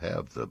that don't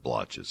have the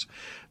blotches.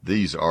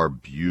 These are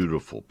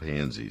beautiful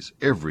pansies.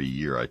 Every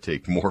year I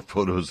take more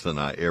photos than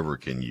I ever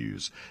can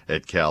use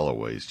at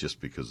Callaway's just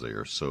because they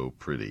are so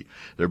pretty.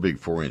 Their big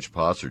 4-inch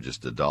pots are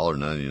just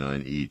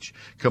 $1.99 each.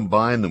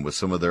 Combine them with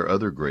some of their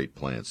other great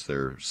plants,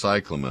 their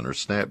cyclamen or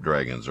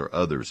snapdragons or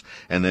others,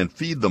 and then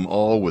feed them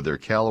all with their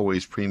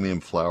Callaway's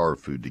premium flower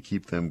food to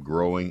keep them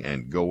growing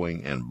and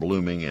going and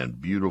blooming and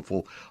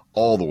beautiful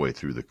all the way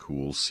through the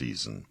cool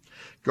season.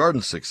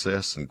 Garden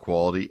success and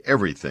quality,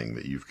 everything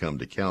that you've come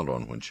to count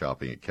on when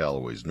shopping at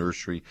Callaway's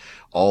Nursery,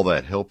 all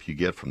that help you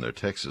get from their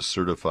Texas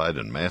certified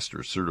and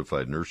master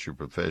certified nursery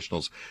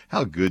professionals,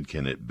 how good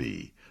can it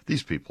be?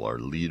 These people are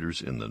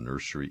leaders in the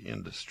nursery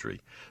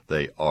industry.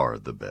 They are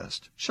the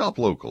best. Shop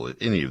local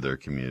at any of their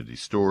community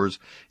stores,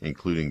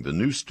 including the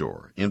new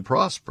store in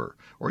Prosper,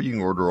 or you can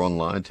order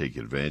online, take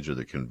advantage of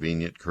the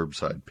convenient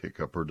curbside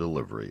pickup or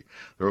delivery.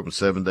 They're open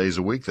 7 days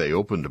a week. They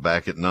open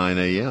back at 9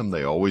 a.m.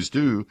 They always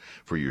do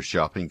for your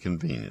shopping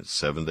convenience.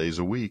 7 days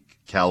a week.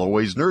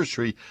 Callaway's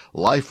Nursery.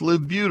 Life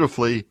lived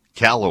beautifully.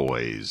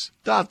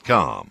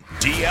 Callaways.com.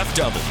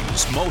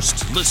 DFW's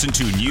most listened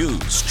to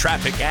news,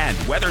 traffic, and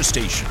weather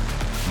station.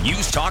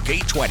 News Talk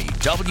 820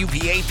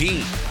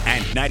 WBAP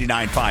and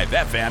 99.5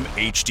 FM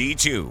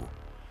HD2.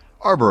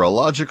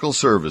 Arborilogical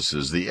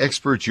Services, the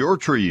experts your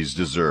trees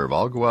deserve.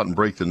 I'll go out and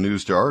break the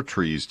news to our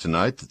trees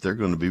tonight that they're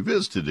going to be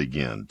visited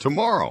again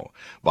tomorrow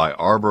by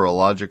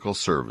Arborilogical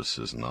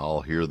Services, and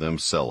I'll hear them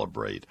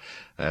celebrate.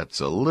 That's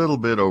a little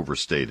bit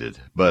overstated,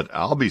 but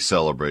I'll be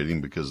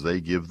celebrating because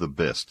they give the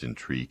best in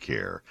tree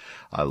care.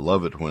 I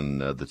love it when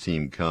the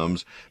team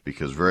comes,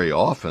 because very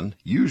often,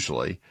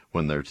 usually,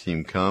 when their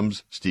team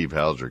comes, Steve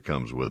Hauser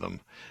comes with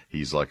them.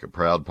 He's like a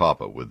proud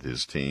papa with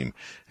his team,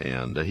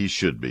 and he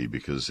should be,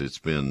 because it's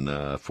been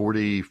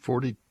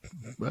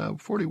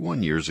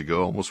 41 years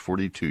ago, almost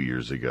 42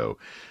 years ago,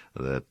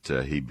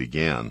 that he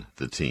began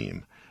the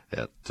team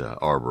at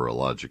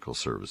Arborilogical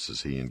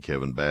Services. He and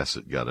Kevin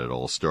Bassett got it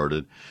all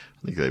started.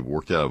 I think they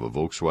worked out of a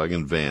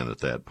Volkswagen van at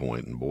that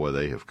point, and boy,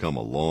 they have come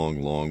a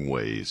long, long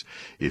ways.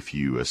 If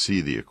you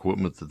see the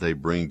equipment that they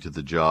bring to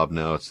the job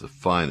now, it's the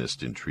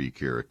finest in tree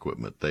care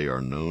equipment. They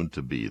are known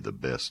to be the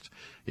best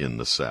in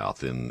the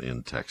South,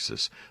 in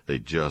Texas. They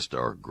just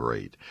are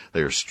great.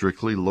 They are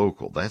strictly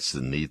local. That's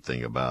the neat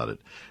thing about it.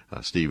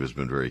 Steve has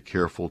been very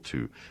careful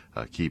to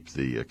keep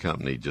the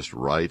company just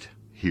right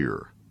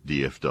here,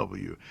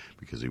 DFW,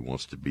 because he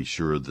wants to be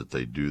sure that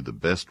they do the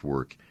best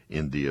work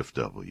in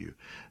DFW.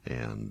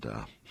 And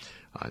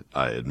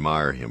I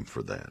admire him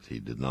for that.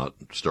 He did not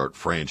start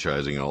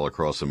franchising all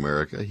across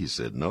America. He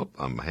said, nope,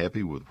 I'm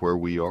happy with where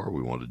we are.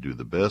 We want to do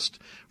the best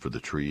for the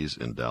trees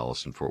in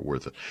Dallas and Fort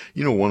Worth.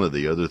 You know, one of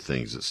the other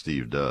things that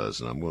Steve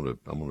does, and I'm going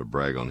to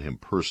brag on him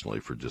personally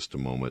for just a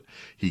moment,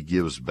 he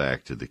gives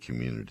back to the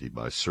community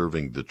by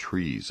serving the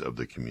trees of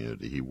the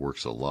community. He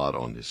works a lot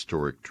on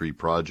historic tree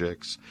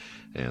projects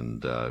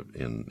and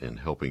in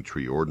helping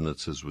tree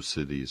ordinances with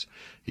cities.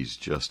 He's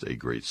just a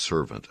great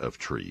servant of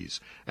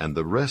trees. And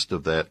the rest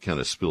of that kind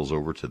of spills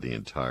over to the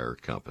entire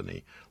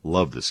company.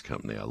 Love this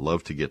company. I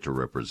love to get to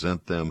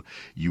represent them.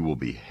 You will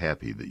be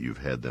happy that you've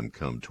had them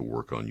come to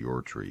work on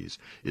your trees.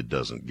 It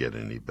doesn't get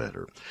any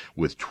better.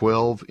 With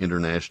 12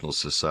 International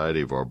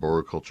Society of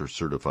Arboriculture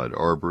certified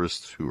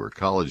arborists who are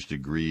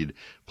college-degreed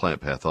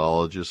plant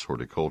pathologists,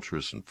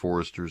 horticulturists, and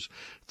foresters,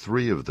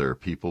 3 of their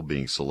people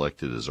being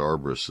selected as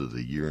Arborists of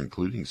the Year,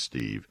 including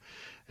Steve,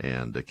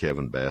 and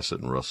Kevin Bassett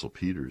and Russell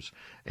Peters,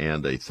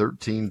 and a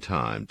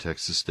 13-time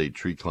Texas State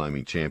tree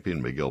climbing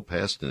champion, Miguel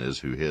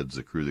Pastanez, who heads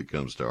the crew that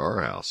comes to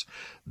our house.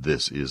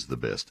 This is the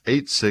best.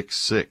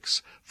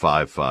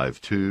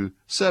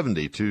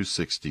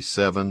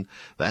 866-552-7267.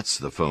 That's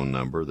the phone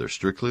number. They're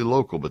strictly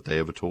local, but they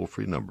have a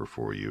toll-free number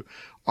for you.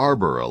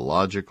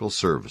 Arborilogical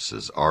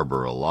Services,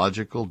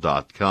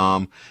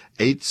 arborilogical.com,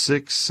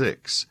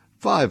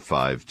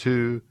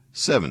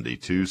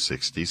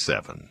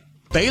 866-552-7267.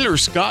 Baylor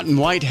Scott &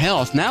 White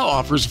Health now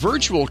offers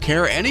virtual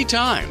care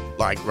anytime,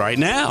 like right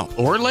now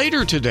or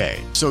later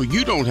today, so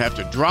you don't have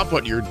to drop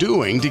what you're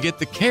doing to get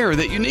the care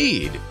that you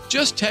need.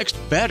 Just text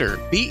BETTER,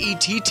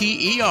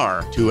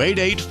 BETTER, to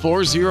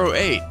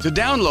 88408 to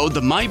download the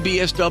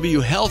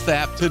MyBSW Health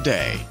app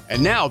today.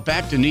 And now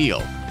back to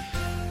Neil.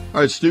 All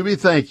right, Stubby,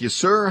 thank you,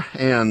 sir.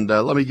 And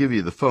let me give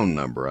you the phone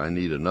number. I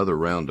need another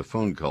round of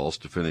phone calls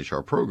to finish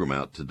our program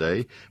out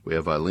today. We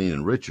have Eileen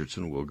in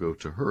Richardson. We'll go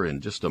to her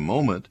in just a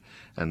moment,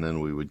 and then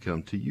we would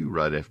come to you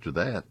right after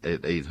that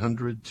at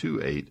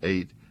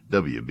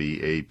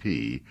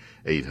 800-288-WBAP,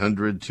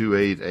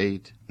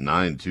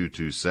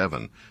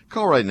 800-288-9227.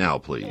 Call right now,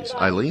 please.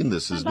 Eileen,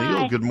 this is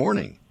Neil. Good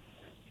morning.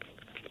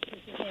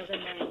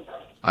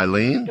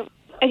 Eileen?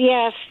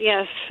 Yes.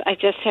 I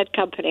just had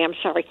company. I'm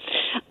sorry.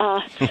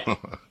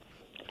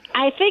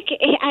 I think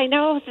I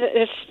know that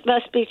this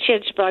must be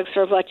chinch bugs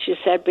for what you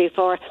said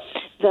before.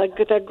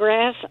 The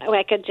grass,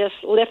 I can just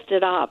lift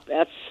it up.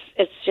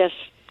 It's just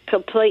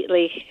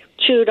completely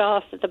chewed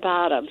off at the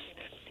bottoms.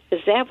 Is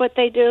that what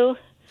they do?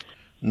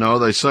 No,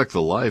 they suck the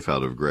life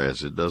out of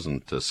grass. It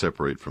doesn't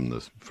separate from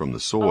the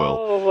soil.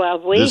 Oh well,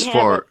 we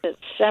have it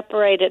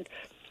separated.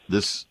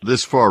 This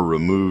far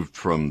removed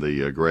from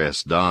the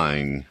grass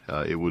dying,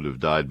 it would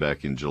have died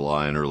back in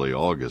July and early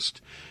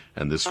August.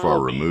 And this far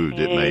removed,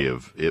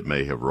 it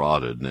may have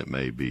rotted, and it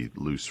may be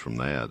loose from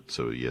that.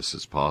 So yes,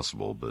 it's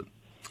possible. But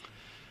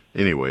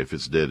anyway, if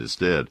it's dead, it's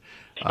dead.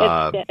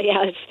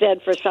 It's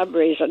dead for some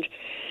reason.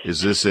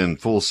 Is this in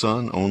full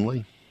sun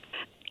only?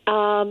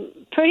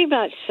 Pretty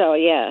much so.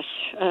 Yes.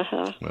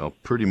 Well,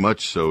 pretty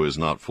much so is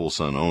not full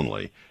sun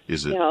only.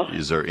 Is it? No.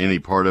 Is there any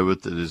part of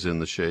it that is in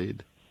the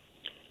shade?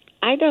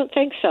 I don't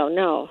think so.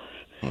 No.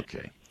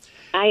 Okay.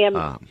 I am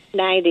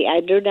 90.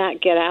 I do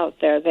not get out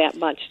there that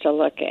much to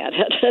look at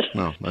it.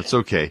 No, that's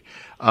okay.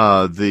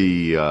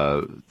 The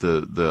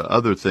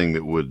other thing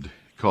that would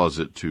cause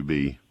it to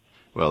be,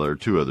 well, there are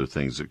 2 other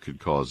things that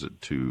could cause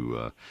it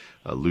to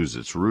lose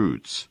its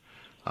roots.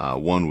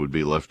 One would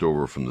be left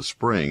over from the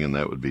spring, and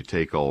that would be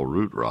take-all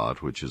root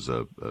rot, which is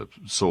a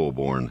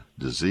soil-borne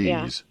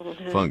disease,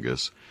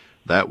 fungus.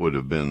 That would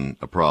have been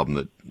a problem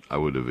that I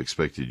would have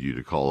expected you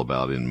to call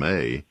about in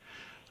May.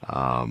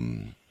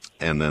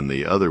 And then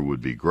the other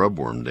would be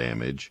grubworm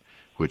damage,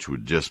 which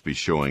would just be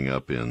showing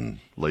up in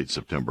late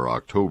September,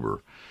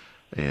 October.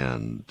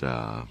 And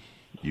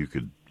you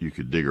could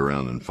dig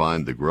around and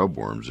find the grub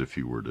worms if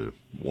you were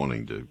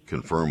wanting to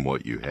confirm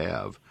what you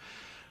have.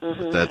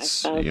 But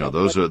that's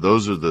those are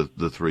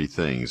the three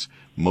things.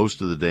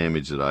 Most of the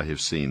damage that I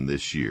have seen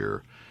this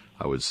year,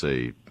 I would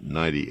say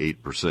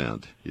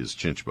 98% is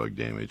chinch bug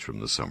damage from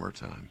the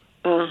summertime.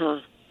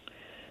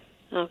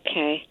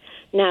 Okay.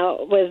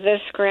 Now, with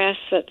this grass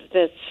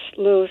that's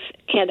loose,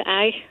 can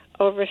I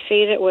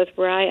overseed it with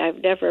rye?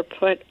 I've never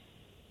put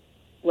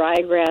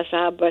ryegrass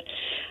on, but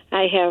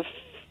I have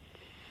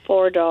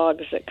 4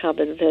 dogs that come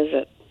and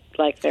visit,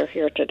 like they're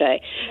here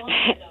today.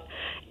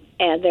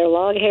 And they're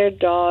long-haired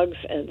dogs,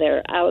 and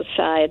they're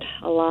outside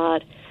a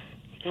lot,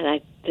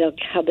 and they'll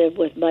come in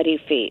with muddy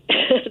feet.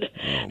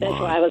 That's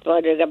why I was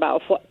wondering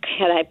about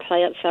can I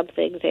plant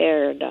something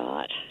there or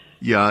not?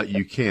 Yeah,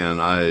 you can.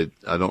 I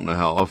don't know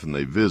how often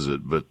they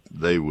visit, but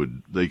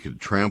they could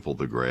trample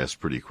the grass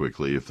pretty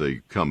quickly if they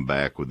come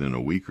back within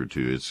a week or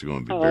two. It's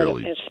going to be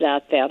barely. It's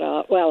not that.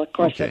 Well, of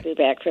course, they'll be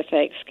back for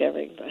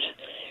Thanksgiving,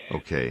 but.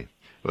 Okay.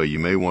 Well, you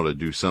may want to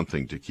do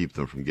something to keep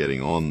them from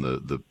getting on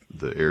the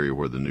area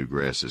where the new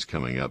grass is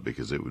coming up,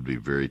 because it would be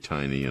very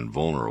tiny and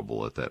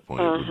vulnerable at that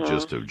point. It would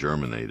just have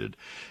germinated.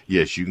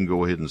 Yes, you can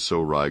go ahead and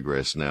sow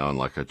ryegrass now, and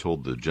like I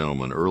told the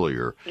gentleman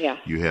earlier,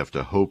 you have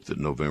to hope that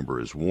November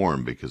is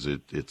warm, because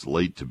it's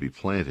late to be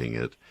planting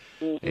it,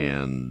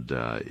 and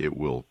it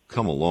will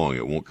come along.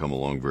 It won't come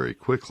along very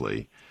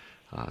quickly,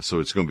 so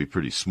it's going to be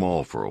pretty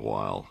small for a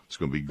while. It's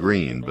going to be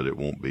green, but it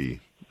won't be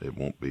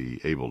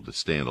able to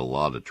stand a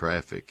lot of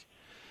traffic.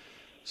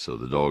 So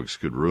the dogs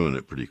could ruin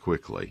it pretty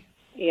quickly.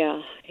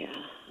 Yeah,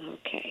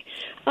 okay.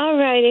 All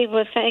righty,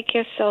 well, thank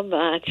you so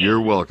much.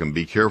 You're welcome.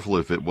 Be careful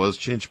if it was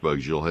chinch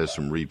bugs. You'll have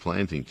some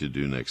replanting to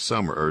do next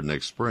summer or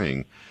next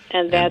spring.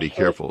 And be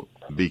careful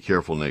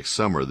next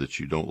summer that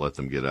you don't let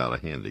them get out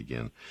of hand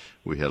again.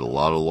 We had a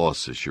lot of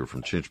loss this year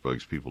from chinch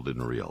bugs people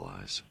didn't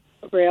realize.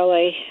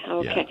 Really?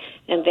 Okay.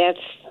 Yeah. And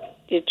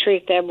you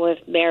treat them with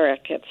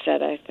Merit, it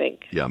said, I think.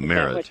 Yeah,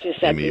 Merit.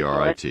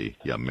 M-E-R-I-T.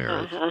 Yeah,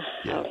 Merit.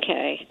 Yeah.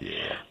 Okay.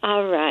 Yeah.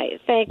 All right.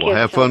 Thank you. Well,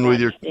 have fun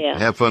with your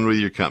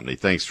company.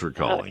 Thanks for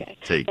calling. Okay.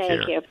 Take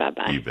care. Thank you.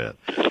 Bye-bye. You bet.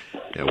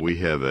 Yeah, we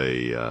have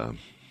I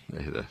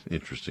had an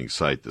interesting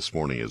sight this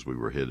morning as we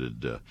were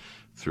headed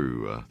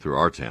through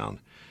our town.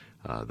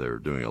 They're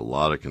doing a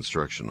lot of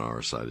construction on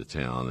our side of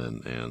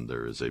town, and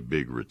there is a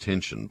big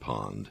retention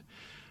pond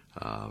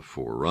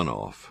for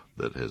runoff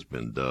that has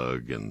been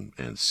dug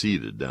and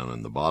seeded down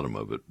in the bottom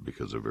of it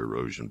because of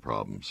erosion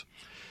problems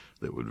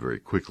that would very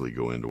quickly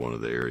go into one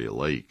of the area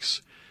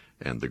lakes.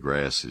 And the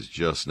grass is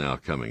just now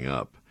coming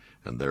up,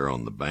 and they're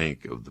on the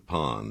bank of the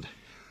pond,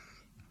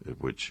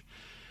 which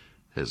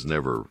has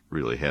never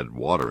really had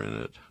water in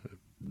it. It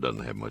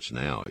doesn't have much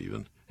now,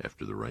 even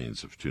after the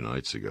rains of 2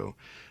 nights ago.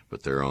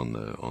 But they're on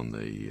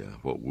the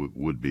what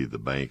would be the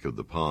bank of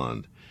the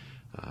pond,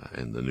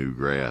 and the new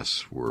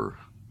grass were,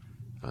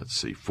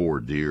 4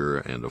 deer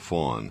and a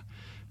fawn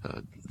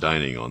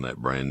dining on that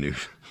brand new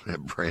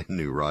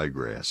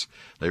ryegrass.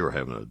 They were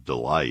having a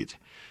delight.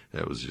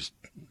 That was just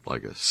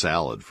like a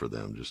salad for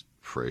them, just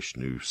fresh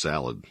new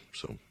salad.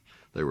 So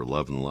they were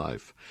loving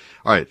life.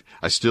 All right,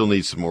 I still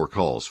need some more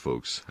calls,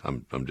 folks.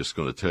 I'm just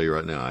going to tell you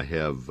right now, I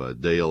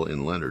have Dale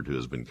in Leonard who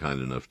has been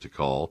kind enough to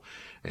call,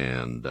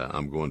 and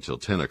I'm going till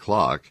 10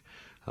 o'clock.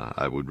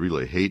 I would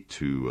really hate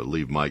to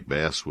leave Mike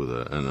Bass with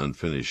an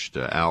unfinished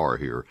hour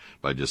here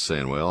by just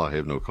saying, well, I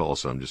have no call,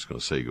 so I'm just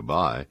going to say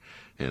goodbye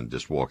and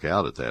just walk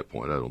out at that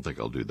point. I don't think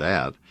I'll do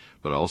that,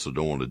 but I also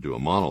don't want to do a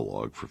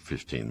monologue for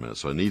 15 minutes,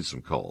 so I need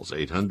some calls.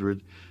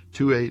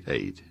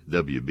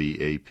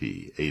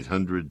 800-288-WBAP,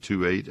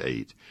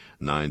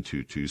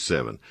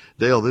 800-288-9227.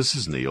 Dale, this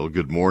is Neil.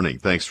 Good morning.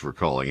 Thanks for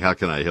calling. How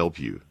can I help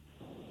you?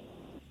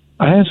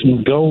 I have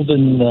some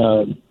golden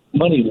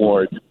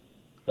moneywort.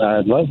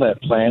 I love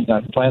that plant.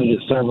 I've planted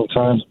it several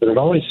times, but it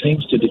always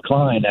seems to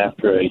decline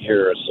after a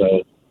year or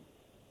so.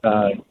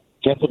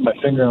 Can't put my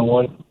finger on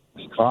what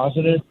is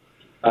causing it.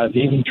 I've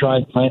even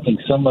tried planting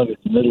some of it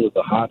in the middle of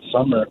the hot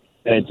summer,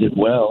 and it did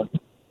well.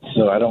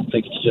 So I don't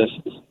think it's just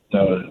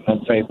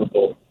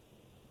unfavorable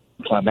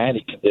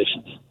climatic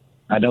conditions.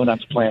 I know not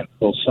to plant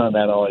full sun.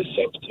 That always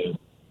seems to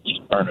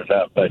just burn it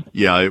up. But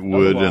yeah, it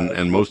would,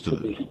 and most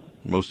of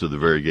the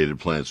variegated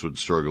plants would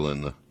struggle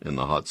in the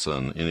hot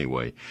sun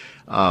anyway.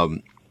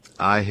 I've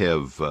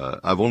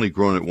only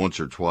grown it once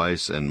or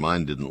twice, and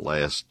mine didn't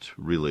last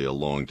really a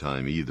long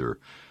time either.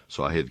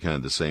 So I had kind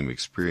of the same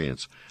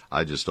experience.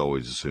 I just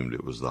always assumed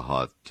it was the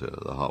hot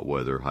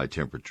weather, high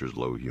temperatures,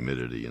 low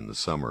humidity in the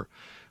summer.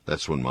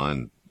 That's when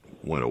mine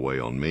went away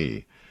on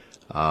me.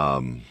 I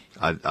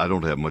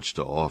don't have much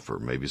to offer.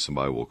 Maybe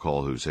somebody will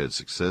call who's had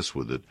success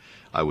with it.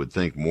 I would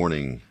think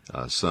morning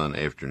sun,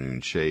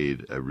 afternoon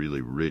shade, a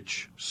really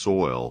rich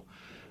soil,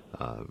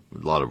 a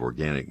lot of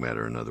organic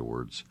matter, in other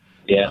words.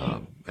 Yeah.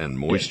 And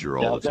moisture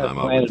all the time,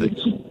 I would think.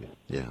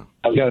 Yeah.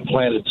 I've got it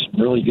planted some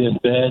really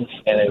good beds,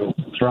 and it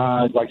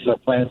thrived. Like I said, I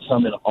planted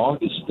some in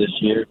August this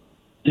year.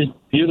 Did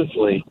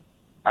beautifully.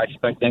 I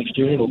expect next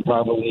year it'll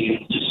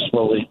probably just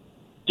slowly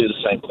do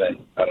the same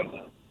thing. I don't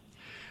know.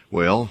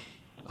 Well,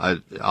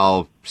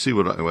 I'll see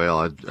what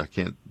I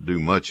can't do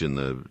much in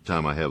the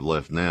time I have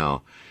left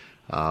now.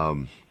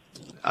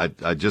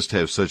 I just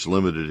have such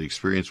limited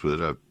experience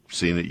with it. I've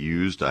seen it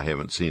used. I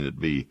haven't seen it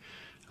be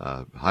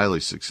highly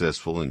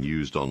successful and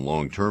used on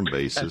long-term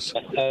basis.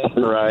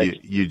 Right.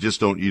 You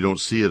don't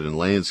see it in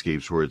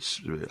landscapes where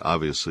it's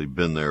obviously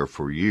been there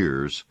for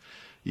years,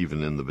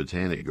 even in the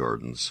botanic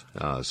gardens.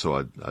 So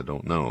I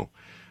don't know.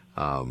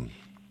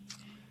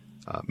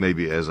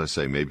 Maybe, as I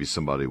say, maybe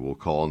somebody will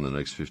call in the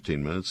next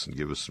 15 minutes and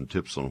give us some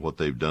tips on what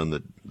they've done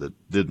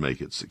that did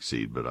make it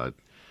succeed. But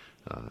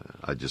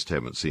I just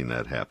haven't seen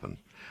that happen.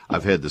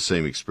 I've had the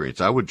same experience.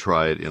 I would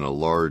try it in a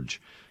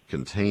large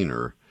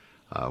container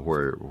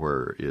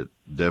where it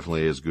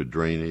definitely has good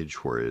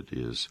drainage, where it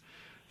is.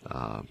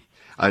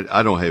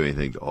 I don't have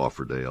anything to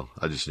offer, Dale.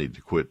 I just need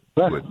to quit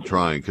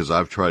trying, because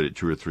I've tried it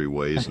 2 or 3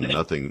 ways and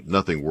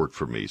nothing worked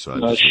for me. So I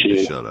just need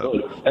to shut up.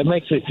 It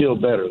makes me feel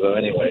better, though.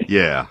 Anyway.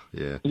 Yeah.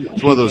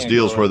 It's one of those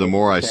deals where the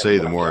more I say,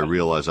 the more I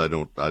realize I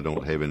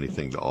don't have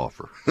anything to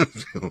offer.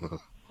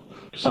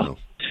 So.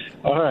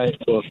 All right.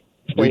 Well,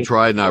 we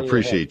tried, and I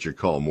appreciate your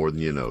call more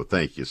than you know.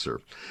 Thank you, sir.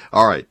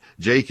 All right,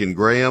 Jake and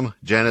Graham,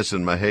 Janice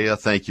and Mahia,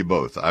 thank you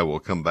both. I will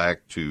come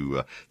back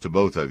to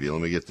both of you.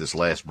 Let me get this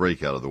last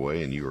break out of the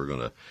way, and you're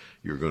gonna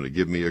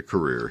give me a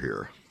career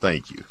here.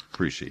 Thank you.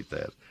 Appreciate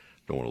that.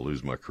 Don't want to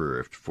lose my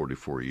career after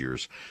 44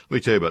 years. Let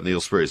me tell you about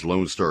Neil Sperry's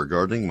Lone Star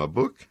Gardening, my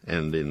book,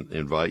 and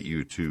invite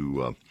you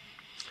to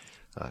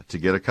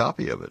get a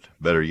copy of it.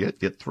 Better yet,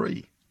 get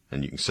 3.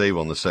 And you can save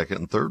on the second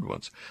and third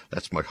ones.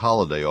 That's my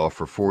holiday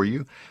offer for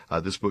you.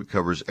 This book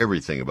covers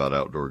everything about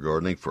outdoor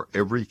gardening for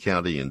every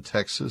county in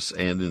Texas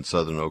and in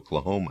southern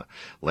Oklahoma.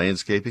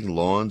 Landscaping,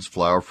 lawns,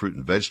 flower, fruit,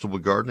 and vegetable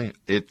gardening,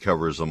 it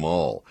covers them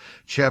all.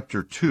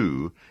 Chapter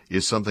 2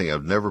 is something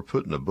I've never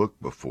put in a book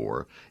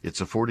before. It's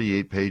a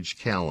 48-page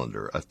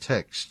calendar, a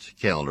text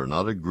calendar,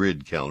 not a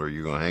grid calendar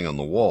you're going to hang on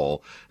the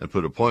wall and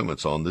put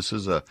appointments on. This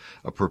is a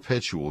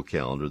perpetual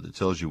calendar that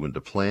tells you when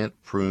to plant,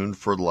 prune,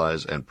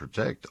 fertilize, and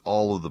protect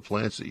all of the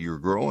plants that you're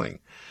growing.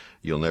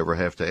 You'll never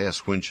have to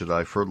ask, when should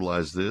I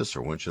fertilize this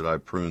or when should I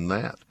prune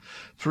that?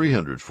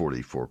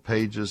 344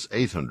 pages,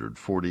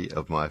 840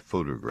 of my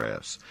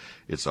photographs.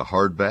 It's a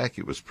hardback.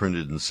 It was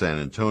printed in San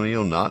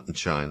Antonio, not in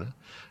China.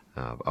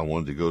 I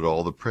wanted to go to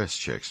all the press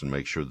checks and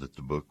make sure that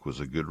the book was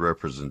a good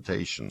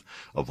representation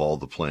of all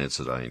the plants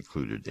that I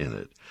included in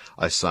it.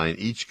 I sign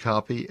each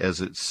copy as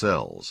it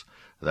sells.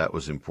 That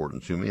was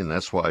important to me, and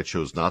that's why I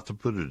chose not to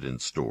put it in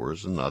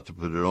stores and not to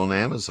put it on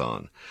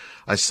Amazon.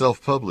 I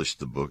self-published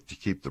the book to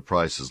keep the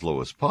price as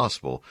low as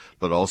possible,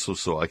 but also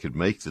so I could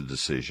make the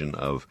decision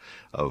of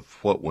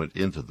what went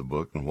into the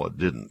book and what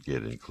didn't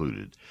get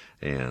included.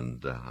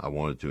 And I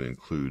wanted to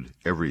include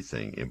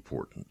everything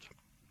important.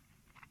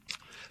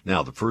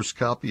 Now, the first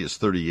copy is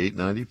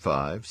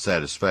 $38.95,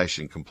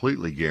 satisfaction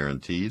completely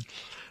guaranteed.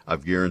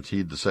 I've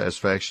guaranteed the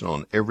satisfaction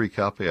on every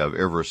copy I've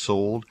ever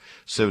sold.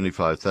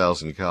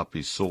 75,000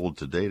 copies sold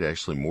to date,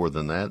 actually more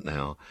than that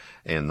now,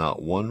 and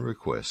not one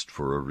request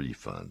for a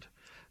refund.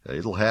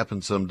 It'll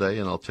happen someday,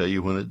 and I'll tell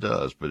you when it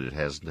does, but it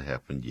hasn't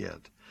happened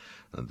yet.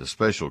 The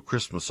special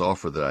Christmas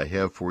offer that I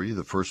have for you,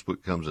 the first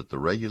book comes at the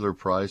regular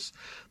price.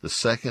 The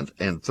second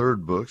and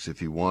third books,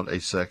 if you want a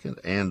second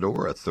and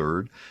or a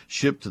third,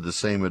 shipped to the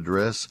same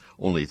address,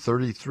 only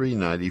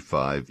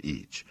 $33.95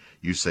 each.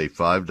 You save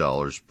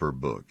 $5 per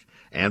book.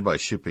 And by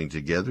shipping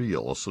together,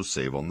 you'll also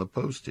save on the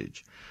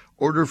postage.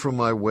 Order from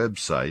my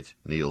website,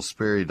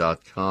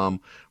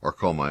 neilsperry.com, or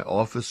call my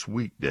office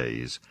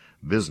weekdays,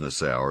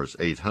 business hours,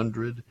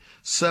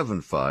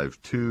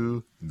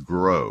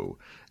 800-752-GROW,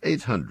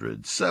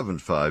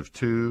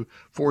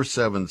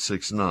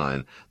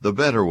 800-752-4769. The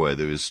better way,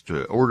 though, is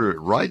to order it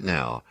right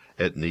now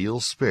at Neil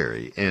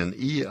Sperry,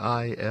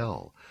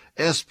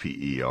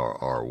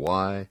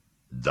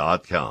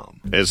 NeilSperry.com.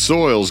 As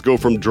soils go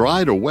from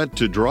dry to wet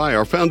to dry,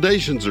 our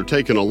foundations are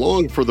taken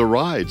along for the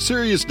ride.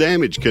 Serious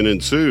damage can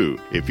ensue.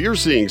 If you're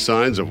seeing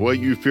signs of what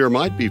you fear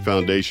might be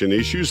foundation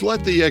issues,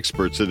 let the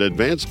experts at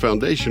Advanced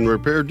Foundation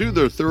Repair do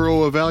their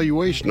thorough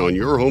evaluation on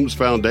your home's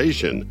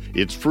foundation.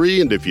 It's free,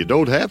 and if you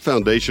don't have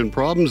foundation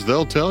problems,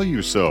 they'll tell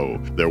you so.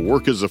 Their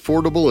work is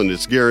affordable, and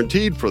it's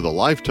guaranteed for the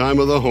lifetime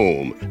of the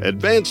home.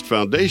 Advanced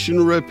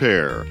Foundation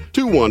Repair,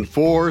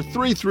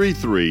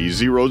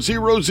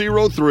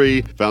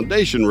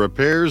 214-333-0003, FoundationRepairs.com.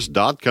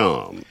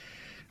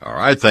 All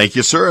right, thank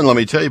you, sir. And let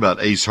me tell you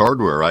about Ace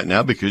Hardware right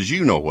now, because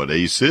you know what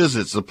Ace is.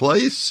 It's the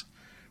place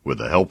with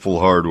the helpful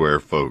hardware,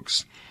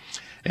 folks.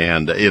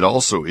 And it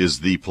also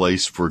is the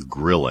place for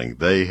grilling.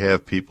 They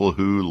have people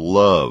who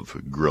love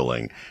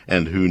grilling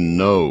and who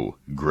know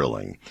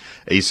grilling.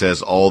 Ace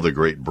has all the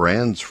great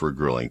brands for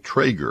grilling.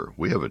 Traeger.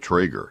 We have a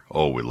Traeger.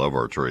 Oh, we love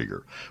our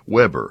Traeger.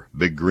 Weber,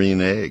 Big Green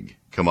Egg,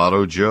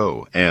 Kamado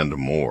Joe, and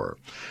more.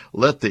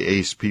 Let the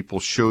Ace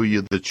people show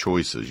you the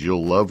choices.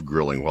 You'll love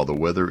grilling while the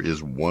weather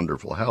is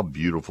wonderful. How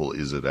beautiful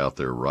is it out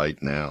there right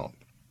now?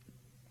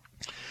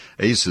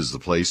 Ace is the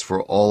place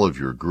for all of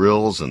your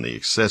grills and the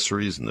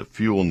accessories and the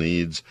fuel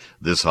needs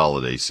this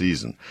holiday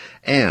season.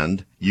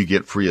 And You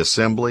get free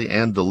assembly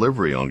and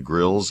delivery on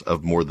grills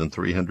of more than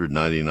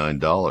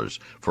 $399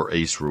 for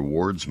Ace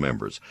Rewards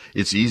members.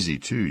 It's easy,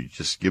 too. You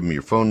just give them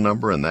your phone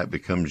number, and that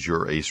becomes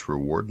your Ace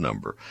Reward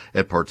number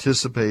at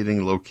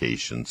participating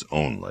locations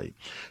only.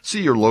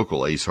 See your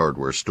local Ace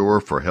Hardware store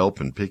for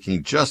help in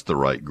picking just the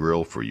right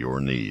grill for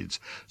your needs.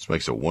 This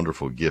makes a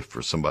wonderful gift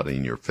for somebody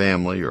in your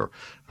family or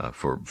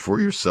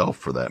for yourself,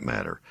 for that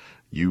matter.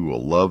 You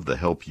will love the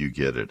help you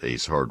get at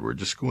Ace Hardware.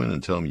 Just go in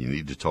and tell them you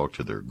need to talk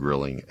to their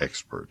grilling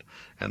expert,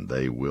 and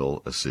they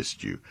will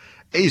assist you.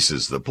 Ace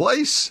is the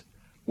place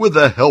with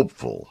the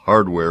helpful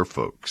hardware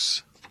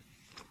folks.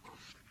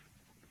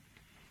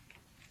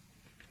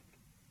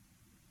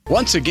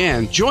 Once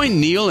again,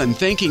 join Neil in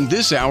thanking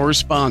this hour's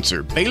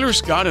sponsor, Baylor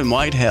Scott &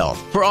 White Health,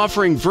 for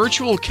offering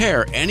virtual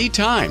care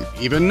anytime,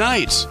 even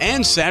nights,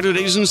 and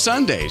Saturdays and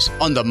Sundays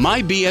on the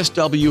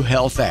MyBSW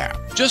Health app.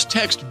 Just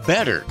text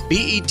BETTER,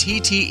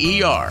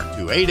 B-E-T-T-E-R,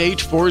 to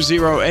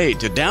 88408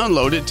 to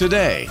download it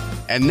today.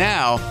 And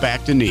now,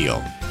 back to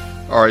Neil.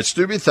 All right,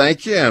 Stubby,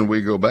 thank you. And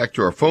we go back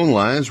to our phone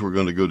lines. We're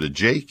going to go to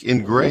Jake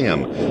in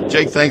Graham.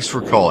 Jake, thanks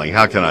for calling.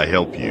 How can I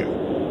help you?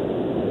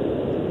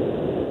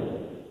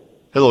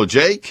 Hello,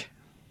 Jake.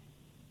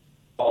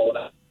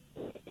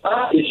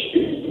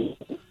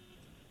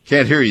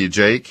 Can't hear you,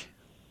 Jake.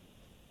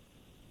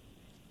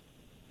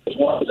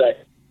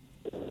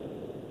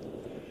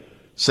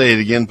 Say it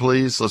again,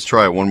 please. Let's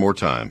try it one more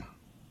time.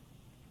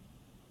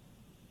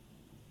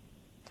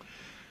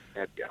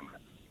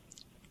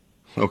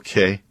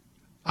 Okay.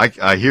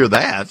 I hear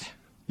that.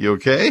 You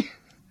okay?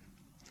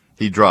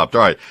 He dropped.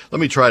 All right.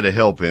 Let me try to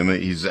help him.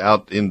 He's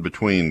out in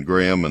between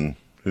Graham and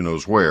who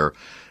knows where.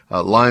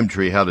 Lime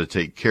tree, how to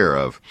take care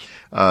of.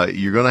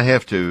 You're going to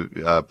have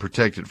to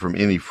protect it from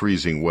any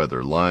freezing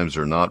weather. Limes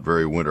are not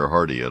very winter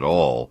hardy at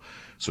all,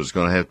 so it's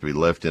going to have to be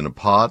left in a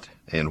pot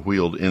and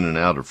wheeled in and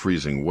out of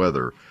freezing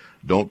weather.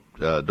 Don't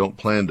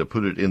plan to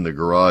put it in the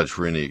garage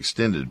for any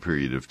extended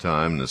period of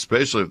time, and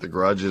especially if the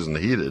garage isn't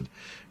heated,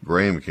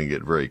 Graham can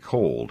get very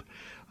cold.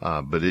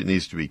 But it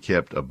needs to be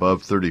kept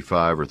above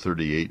 35 or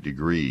 38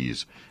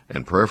 degrees,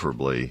 and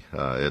preferably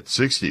at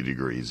 60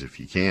 degrees if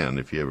you can.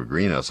 If you have a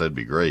greenhouse, that'd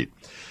be great.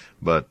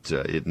 But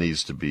it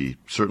needs to be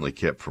certainly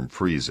kept from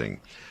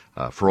freezing.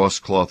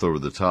 Frost cloth over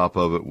the top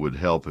of it would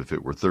help if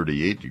it were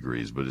 38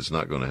 degrees, but it's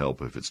not going to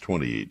help if it's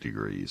 28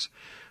 degrees.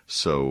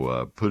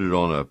 So put it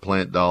on a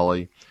plant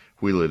dolly,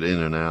 wheel it in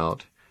and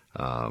out.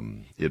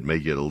 It may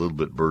get a little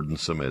bit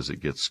burdensome as it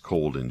gets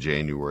cold in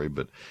January,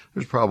 but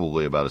there's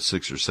probably about a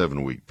 6 or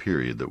 7 week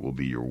period that will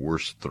be your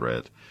worst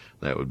threat.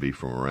 That would be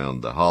from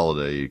around the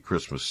holiday,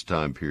 Christmas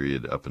time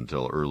period up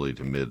until early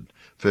to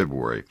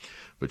mid-February.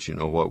 But you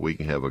know what? We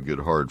can have a good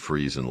hard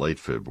freeze in late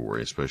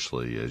February,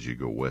 especially as you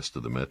go west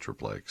of the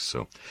Metroplex.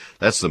 So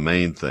that's the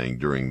main thing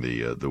during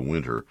the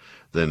winter.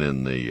 Then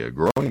in the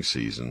growing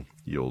season,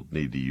 you'll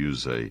need to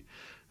use a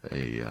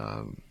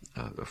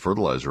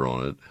fertilizer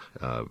on it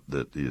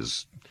that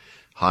is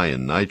high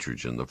in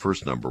nitrogen. The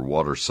first number,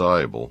 water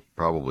soluble,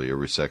 probably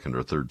every second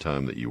or third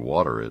time that you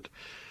water it.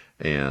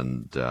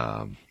 And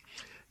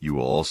you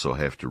will also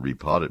have to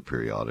repot it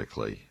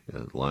periodically.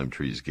 Lime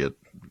trees get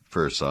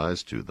fair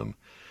size to them.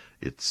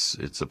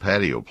 It's a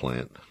patio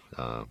plant.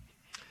 You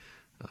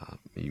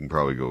can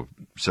probably go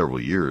several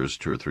years,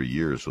 2 or 3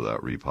 years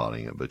without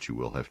repotting it, but you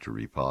will have to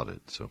repot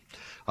it. So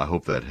I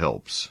hope that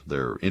helps.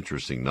 They're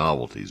interesting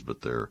novelties,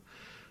 but they're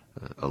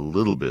a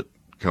little bit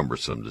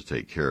cumbersome to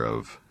take care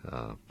of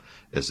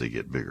as they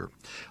get bigger.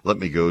 Let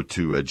me go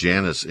to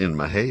Janice in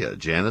Mahia.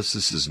 Janice,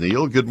 this is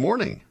Neil. Good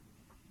morning.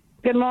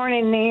 Good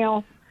morning,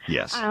 Neil.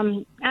 Yes.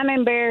 I'm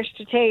embarrassed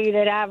to tell you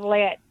that I've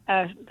let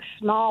a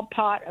small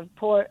pot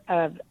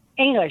of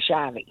English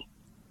ivy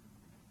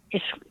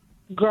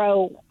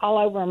grow all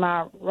over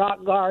my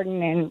rock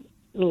garden, and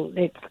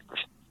it's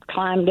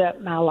climbed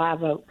up my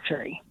live oak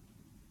tree.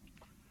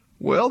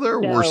 Well, there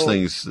are worse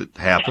things that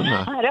happen.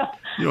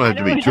 You don't have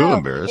to be too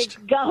embarrassed.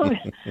 It's gone.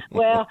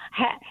 Well,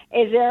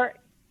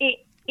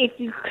 if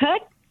you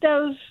cut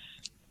those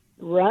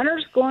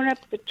runners going up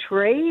the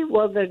tree,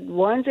 will the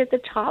ones at the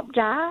top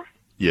die?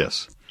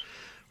 Yes.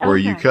 Where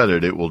you cut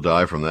it, it will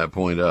die from that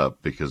point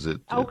up because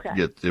it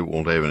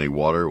won't have any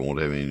water, it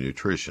won't have any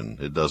nutrition.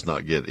 It does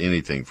not get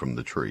anything from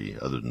the tree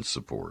other than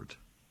support.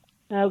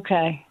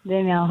 Okay.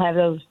 Then I'll have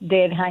those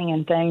dead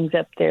hanging things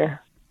up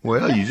there.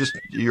 Well,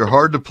 you're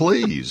hard to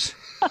please.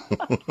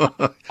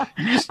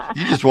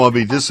 you just want to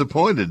be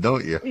disappointed,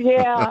 don't you?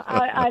 Yeah,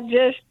 I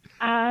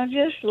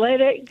just let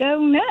it go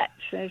nuts.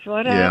 That's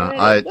what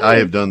I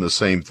have done the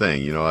same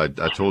thing. You know, I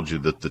told you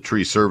that the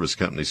tree service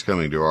company's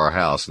coming to our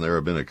house, and there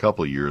have been a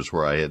couple of years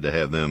where I had to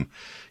have them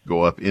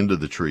go up into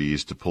the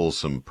trees to pull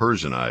some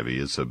Persian ivy.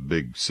 It's a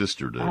big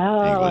sister to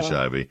English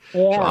ivy.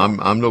 Yeah. So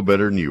I'm no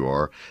better than you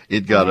are.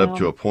 It got up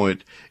to a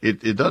point.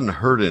 It doesn't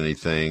hurt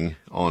anything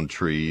on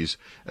trees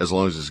as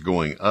long as it's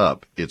going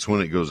up. It's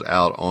when it goes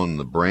out on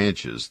the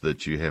branches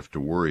that you have to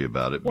worry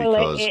about it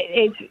because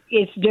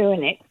it's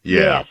doing it. Yeah.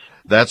 Yes.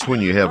 That's when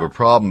you have a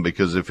problem,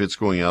 because if it's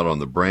going out on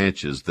the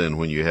branches, then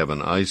when you have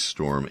an ice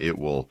storm, it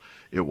will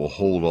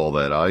hold all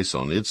that ice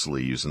on its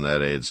leaves, and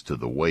that adds to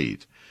the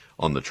weight.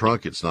 On the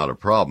trunk, it's not a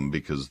problem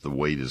because the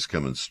weight is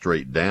coming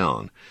straight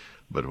down.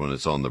 But when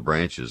it's on the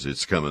branches,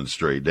 it's coming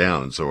straight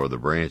down, and so are the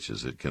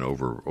branches. It can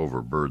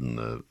overburden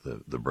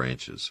the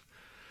branches.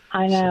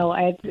 I know.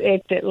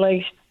 It's at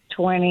least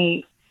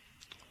 20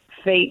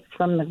 feet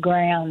from the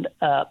ground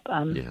up.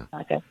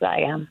 Like I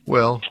say,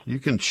 well, you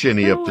can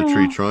shinny up the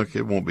tree trunk.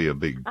 It won't be a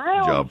big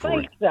job for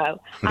you.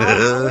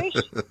 I think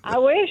so. I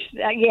wish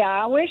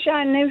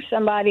I knew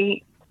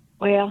somebody,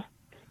 well,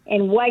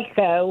 in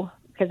Waco,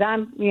 because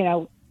I'm,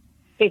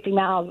 50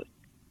 miles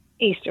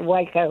east of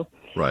Waco.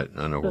 Right.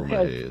 I know where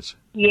Mahia is.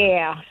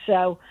 Yeah.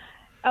 So,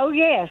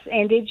 yes.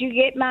 And did you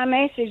get my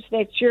message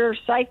that your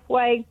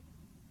Safeway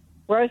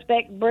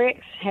Groesbeck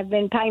bricks have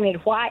been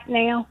painted white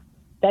now?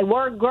 They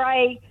were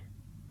gray,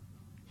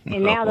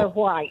 and now they're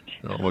white.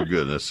 Oh, my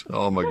goodness.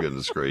 Oh, my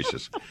goodness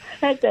gracious.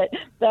 That's it.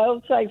 The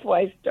old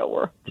Safeway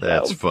store.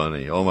 That's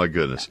funny. Oh, my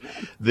goodness.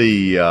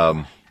 There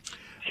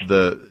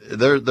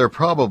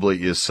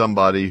probably is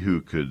somebody who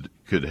could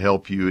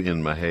help you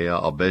in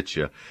Mahia. I'll bet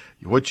you.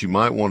 What you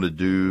might want to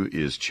do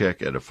is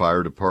check at a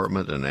fire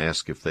department and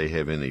ask if they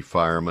have any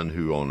firemen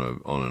who on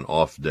an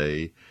off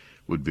day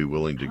would be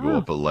willing to go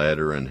up a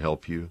ladder and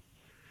help you.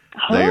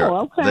 They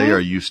are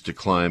used to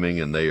climbing,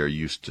 and they are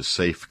used to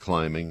safe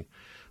climbing.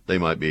 They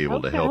might be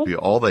able to help you.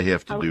 All they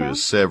have to do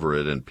is sever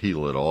it and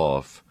peel it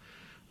off.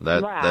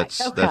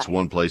 That's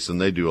one place, and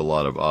they do a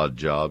lot of odd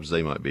jobs.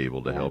 They might be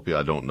able to help you.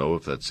 I don't know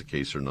if that's the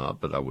case or not,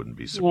 but I wouldn't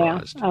be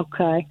surprised. Yeah,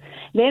 okay.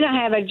 Then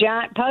I have a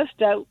giant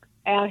post oak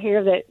out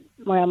here that,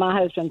 well, my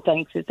husband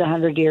thinks it's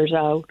 100 years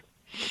old,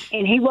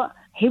 and he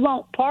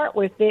won't part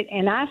with it.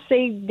 And I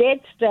see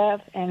dead stuff,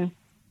 and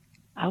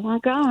oh my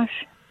gosh!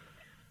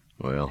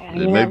 Well,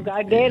 I've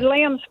got dead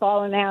limbs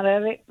falling out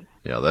of it.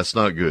 Yeah, that's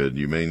not good.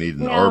 You may need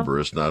an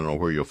arborist, and I don't know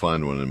where you'll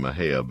find one in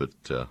Mahia,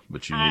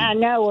 but you need. I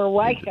know, or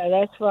Waco.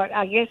 That's what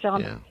I guess.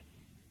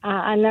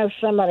 I know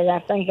somebody I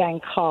think I can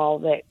call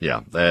that.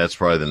 Yeah, that's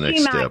probably the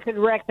next step. I could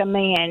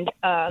recommend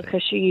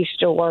because she used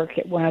to work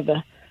at one of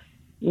the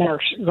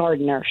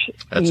garden nurses.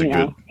 That's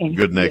a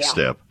good next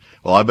step.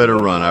 Well, I better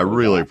run. I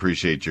really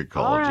appreciate your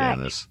call,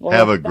 Janice. Well,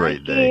 have a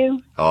great day.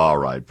 You. All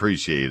right,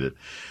 appreciate it.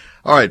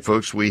 All right,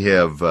 folks, we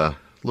have a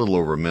little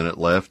over a minute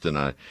left, and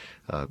I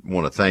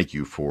want to thank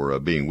you for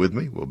being with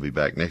me. We'll be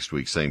back next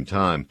week, same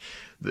time.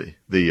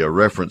 The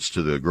reference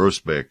to the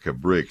Groesbeck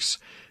bricks,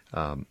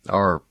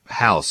 our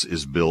house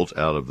is built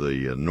out of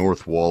the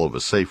north wall of a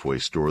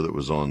Safeway store that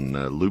was on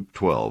Loop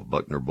 12,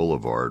 Buckner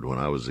Boulevard. When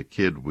I was a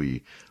kid,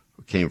 we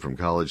came from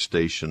College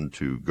Station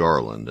to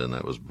Garland, and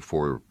that was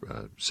before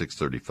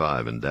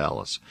 635 in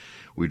Dallas.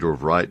 We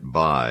drove right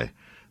by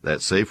that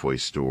Safeway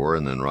store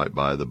and then right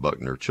by the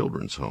Buckner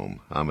Children's Home.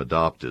 I'm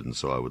adopted, and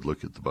so I would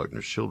look at the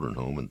Buckner Children's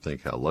Home and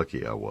think how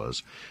lucky I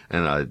was,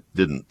 and I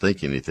didn't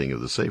think anything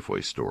of the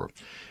Safeway store.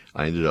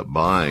 I ended up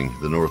buying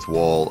the north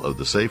wall of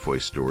the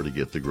Safeway store to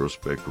get the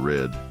Groesbeck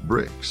red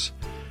bricks,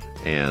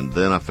 and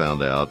then I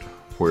found out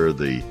where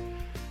the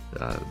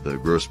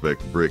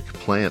Groesbeck brick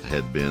plant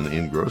had been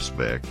in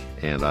Groesbeck,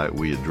 and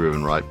we had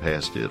driven right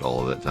past it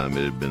all of that time.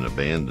 It had been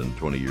abandoned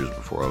 20 years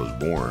before I was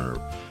born,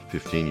 or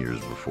 15 years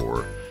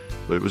before,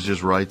 but it was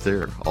just right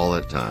there all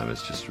that time.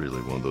 It's just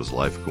really one of those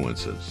life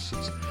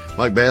coincidences.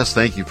 Mike Bass,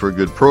 thank you for a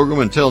good program.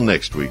 Until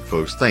next week,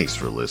 folks, thanks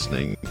for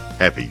listening.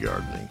 Happy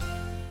gardening.